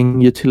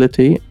lacking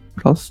utility.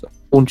 Plus,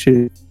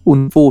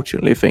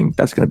 unfortunately, I think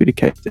that's going to be the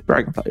case with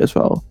Dragonflight as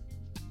well.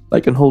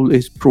 Like, Unholy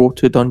is brought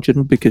to a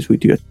dungeon because we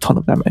do a ton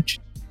of damage.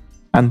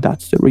 And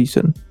that's the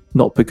reason.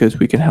 Not because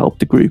we can help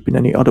the group in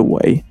any other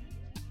way.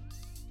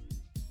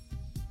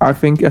 I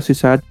think, as you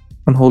said,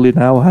 Unholy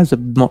now has a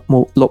lot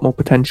more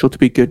potential to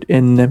be good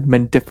in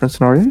many different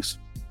scenarios.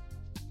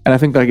 And I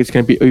think it's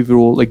going to be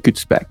overall a good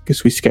spec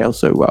because we scale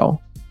so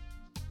well.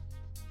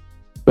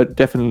 But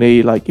definitely,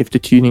 if the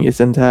tuning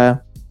isn't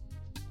there,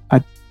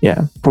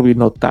 probably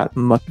not that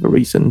much of a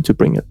reason to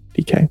bring it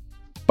DK.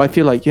 But I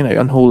feel like,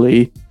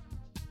 Unholy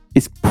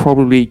is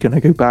probably going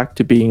to go back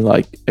to being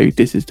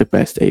this is the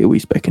best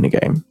AoE spec in the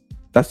game.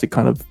 That's the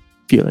kind of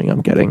feeling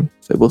I'm getting.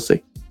 So we'll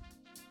see.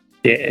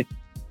 Yeah.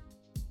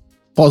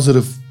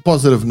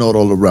 Positive note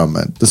all around,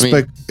 man. The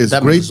spec is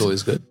great. Is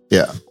always good.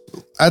 Yeah.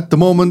 At the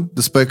moment,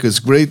 the spec is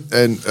great,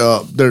 and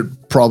they're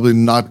probably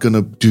not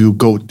gonna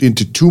go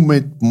into too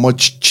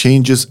much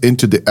changes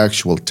into the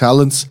actual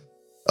talents.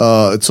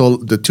 It's all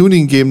the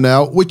tuning game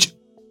now, which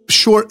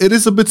sure it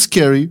is a bit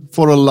scary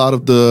for a lot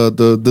of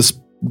the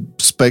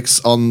specs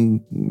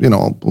on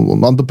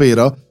on the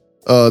beta.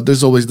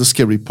 There's always the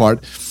scary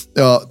part,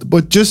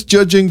 but just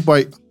judging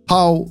by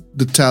how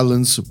the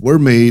talents were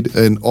made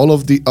and all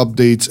of the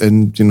updates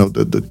and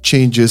the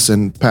changes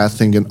and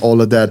pathing and all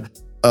of that,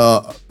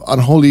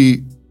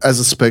 Unholy as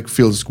a spec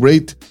feels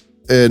great,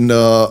 and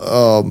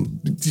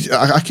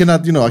I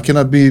cannot, I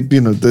cannot be,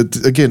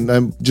 again,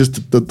 I'm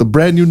just the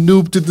brand new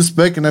noob to the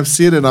spec, and I've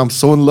seen it, and I'm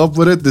so in love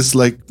with it. This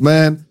like,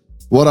 man,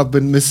 what I've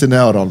been missing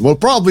out on. Well,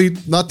 probably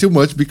not too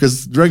much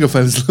because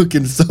Dragonflight is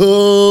looking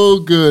so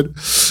good.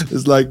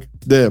 It's like,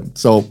 damn.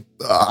 So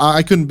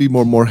I couldn't be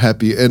more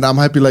happy, and I'm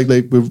happy like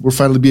we're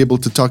finally be able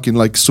to talk in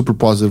like super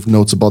positive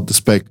notes about the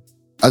spec,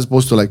 as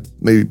opposed to like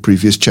maybe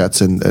previous chats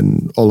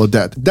and all of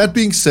that. That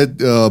being said,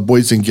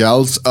 boys and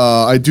gals,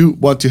 I do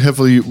want to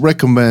heavily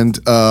recommend,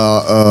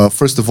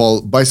 first of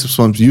all,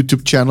 Bicepswam's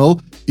YouTube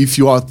channel. If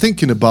you are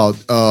thinking about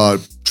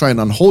trying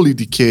Unholy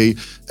Decay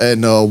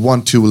and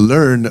want to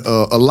learn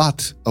a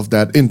lot of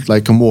that in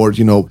like a more,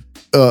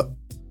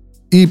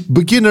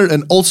 beginner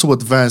and also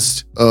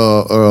advanced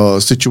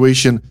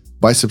situation,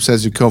 Biceps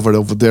has you covered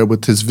over there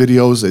with his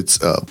videos. It's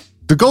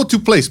the go-to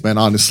place, man,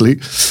 honestly.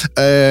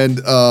 And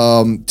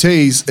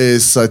Taze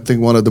is, I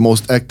think, one of the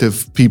most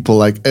active people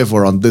like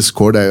ever on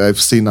Discord. I've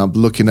seen, I'm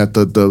looking at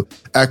the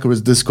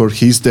Acarus Discord,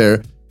 he's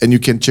there, and you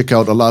can check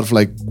out a lot of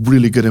like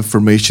really good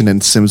information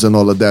and sims and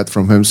all of that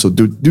from him. So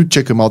do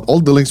check him out.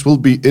 All the links will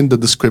be in the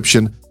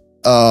description.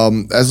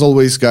 As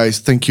always, guys,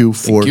 thank you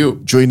for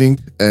joining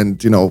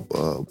and,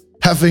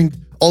 having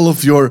all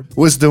of your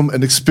wisdom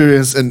and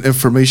experience and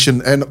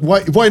information, and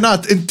why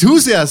not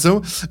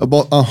enthusiasm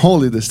about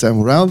Unholy this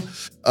time around.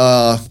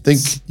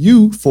 Thank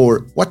you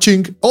for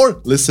watching or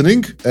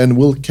listening, and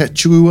we'll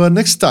catch you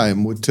next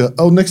time.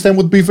 Next time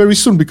would be very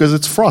soon because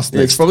it's Frost.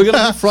 It's probably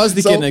gonna be Frost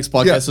Decay next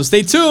podcast, so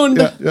stay tuned.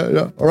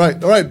 Yeah. All right.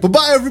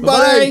 Bye-bye,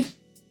 everybody. Bye.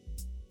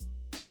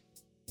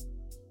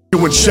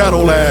 With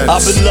Shadowlands.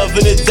 I've been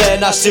loving it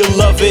then, I still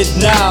love it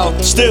now.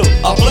 Still,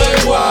 I play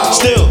WoW.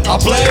 Still, I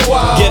play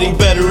WoW. Getting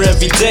better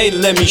every day,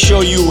 let me show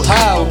you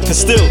how.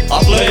 Cause still,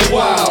 I play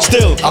WoW.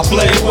 Still, I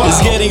play WoW.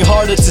 It's getting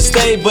harder to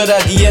stay, but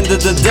at the end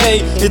of the day,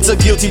 it's a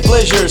guilty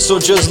pleasure, so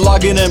just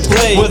log in and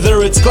play.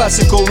 Whether it's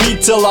classical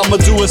retail, I'ma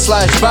do a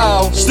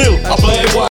 /bow. Still, I play WoW.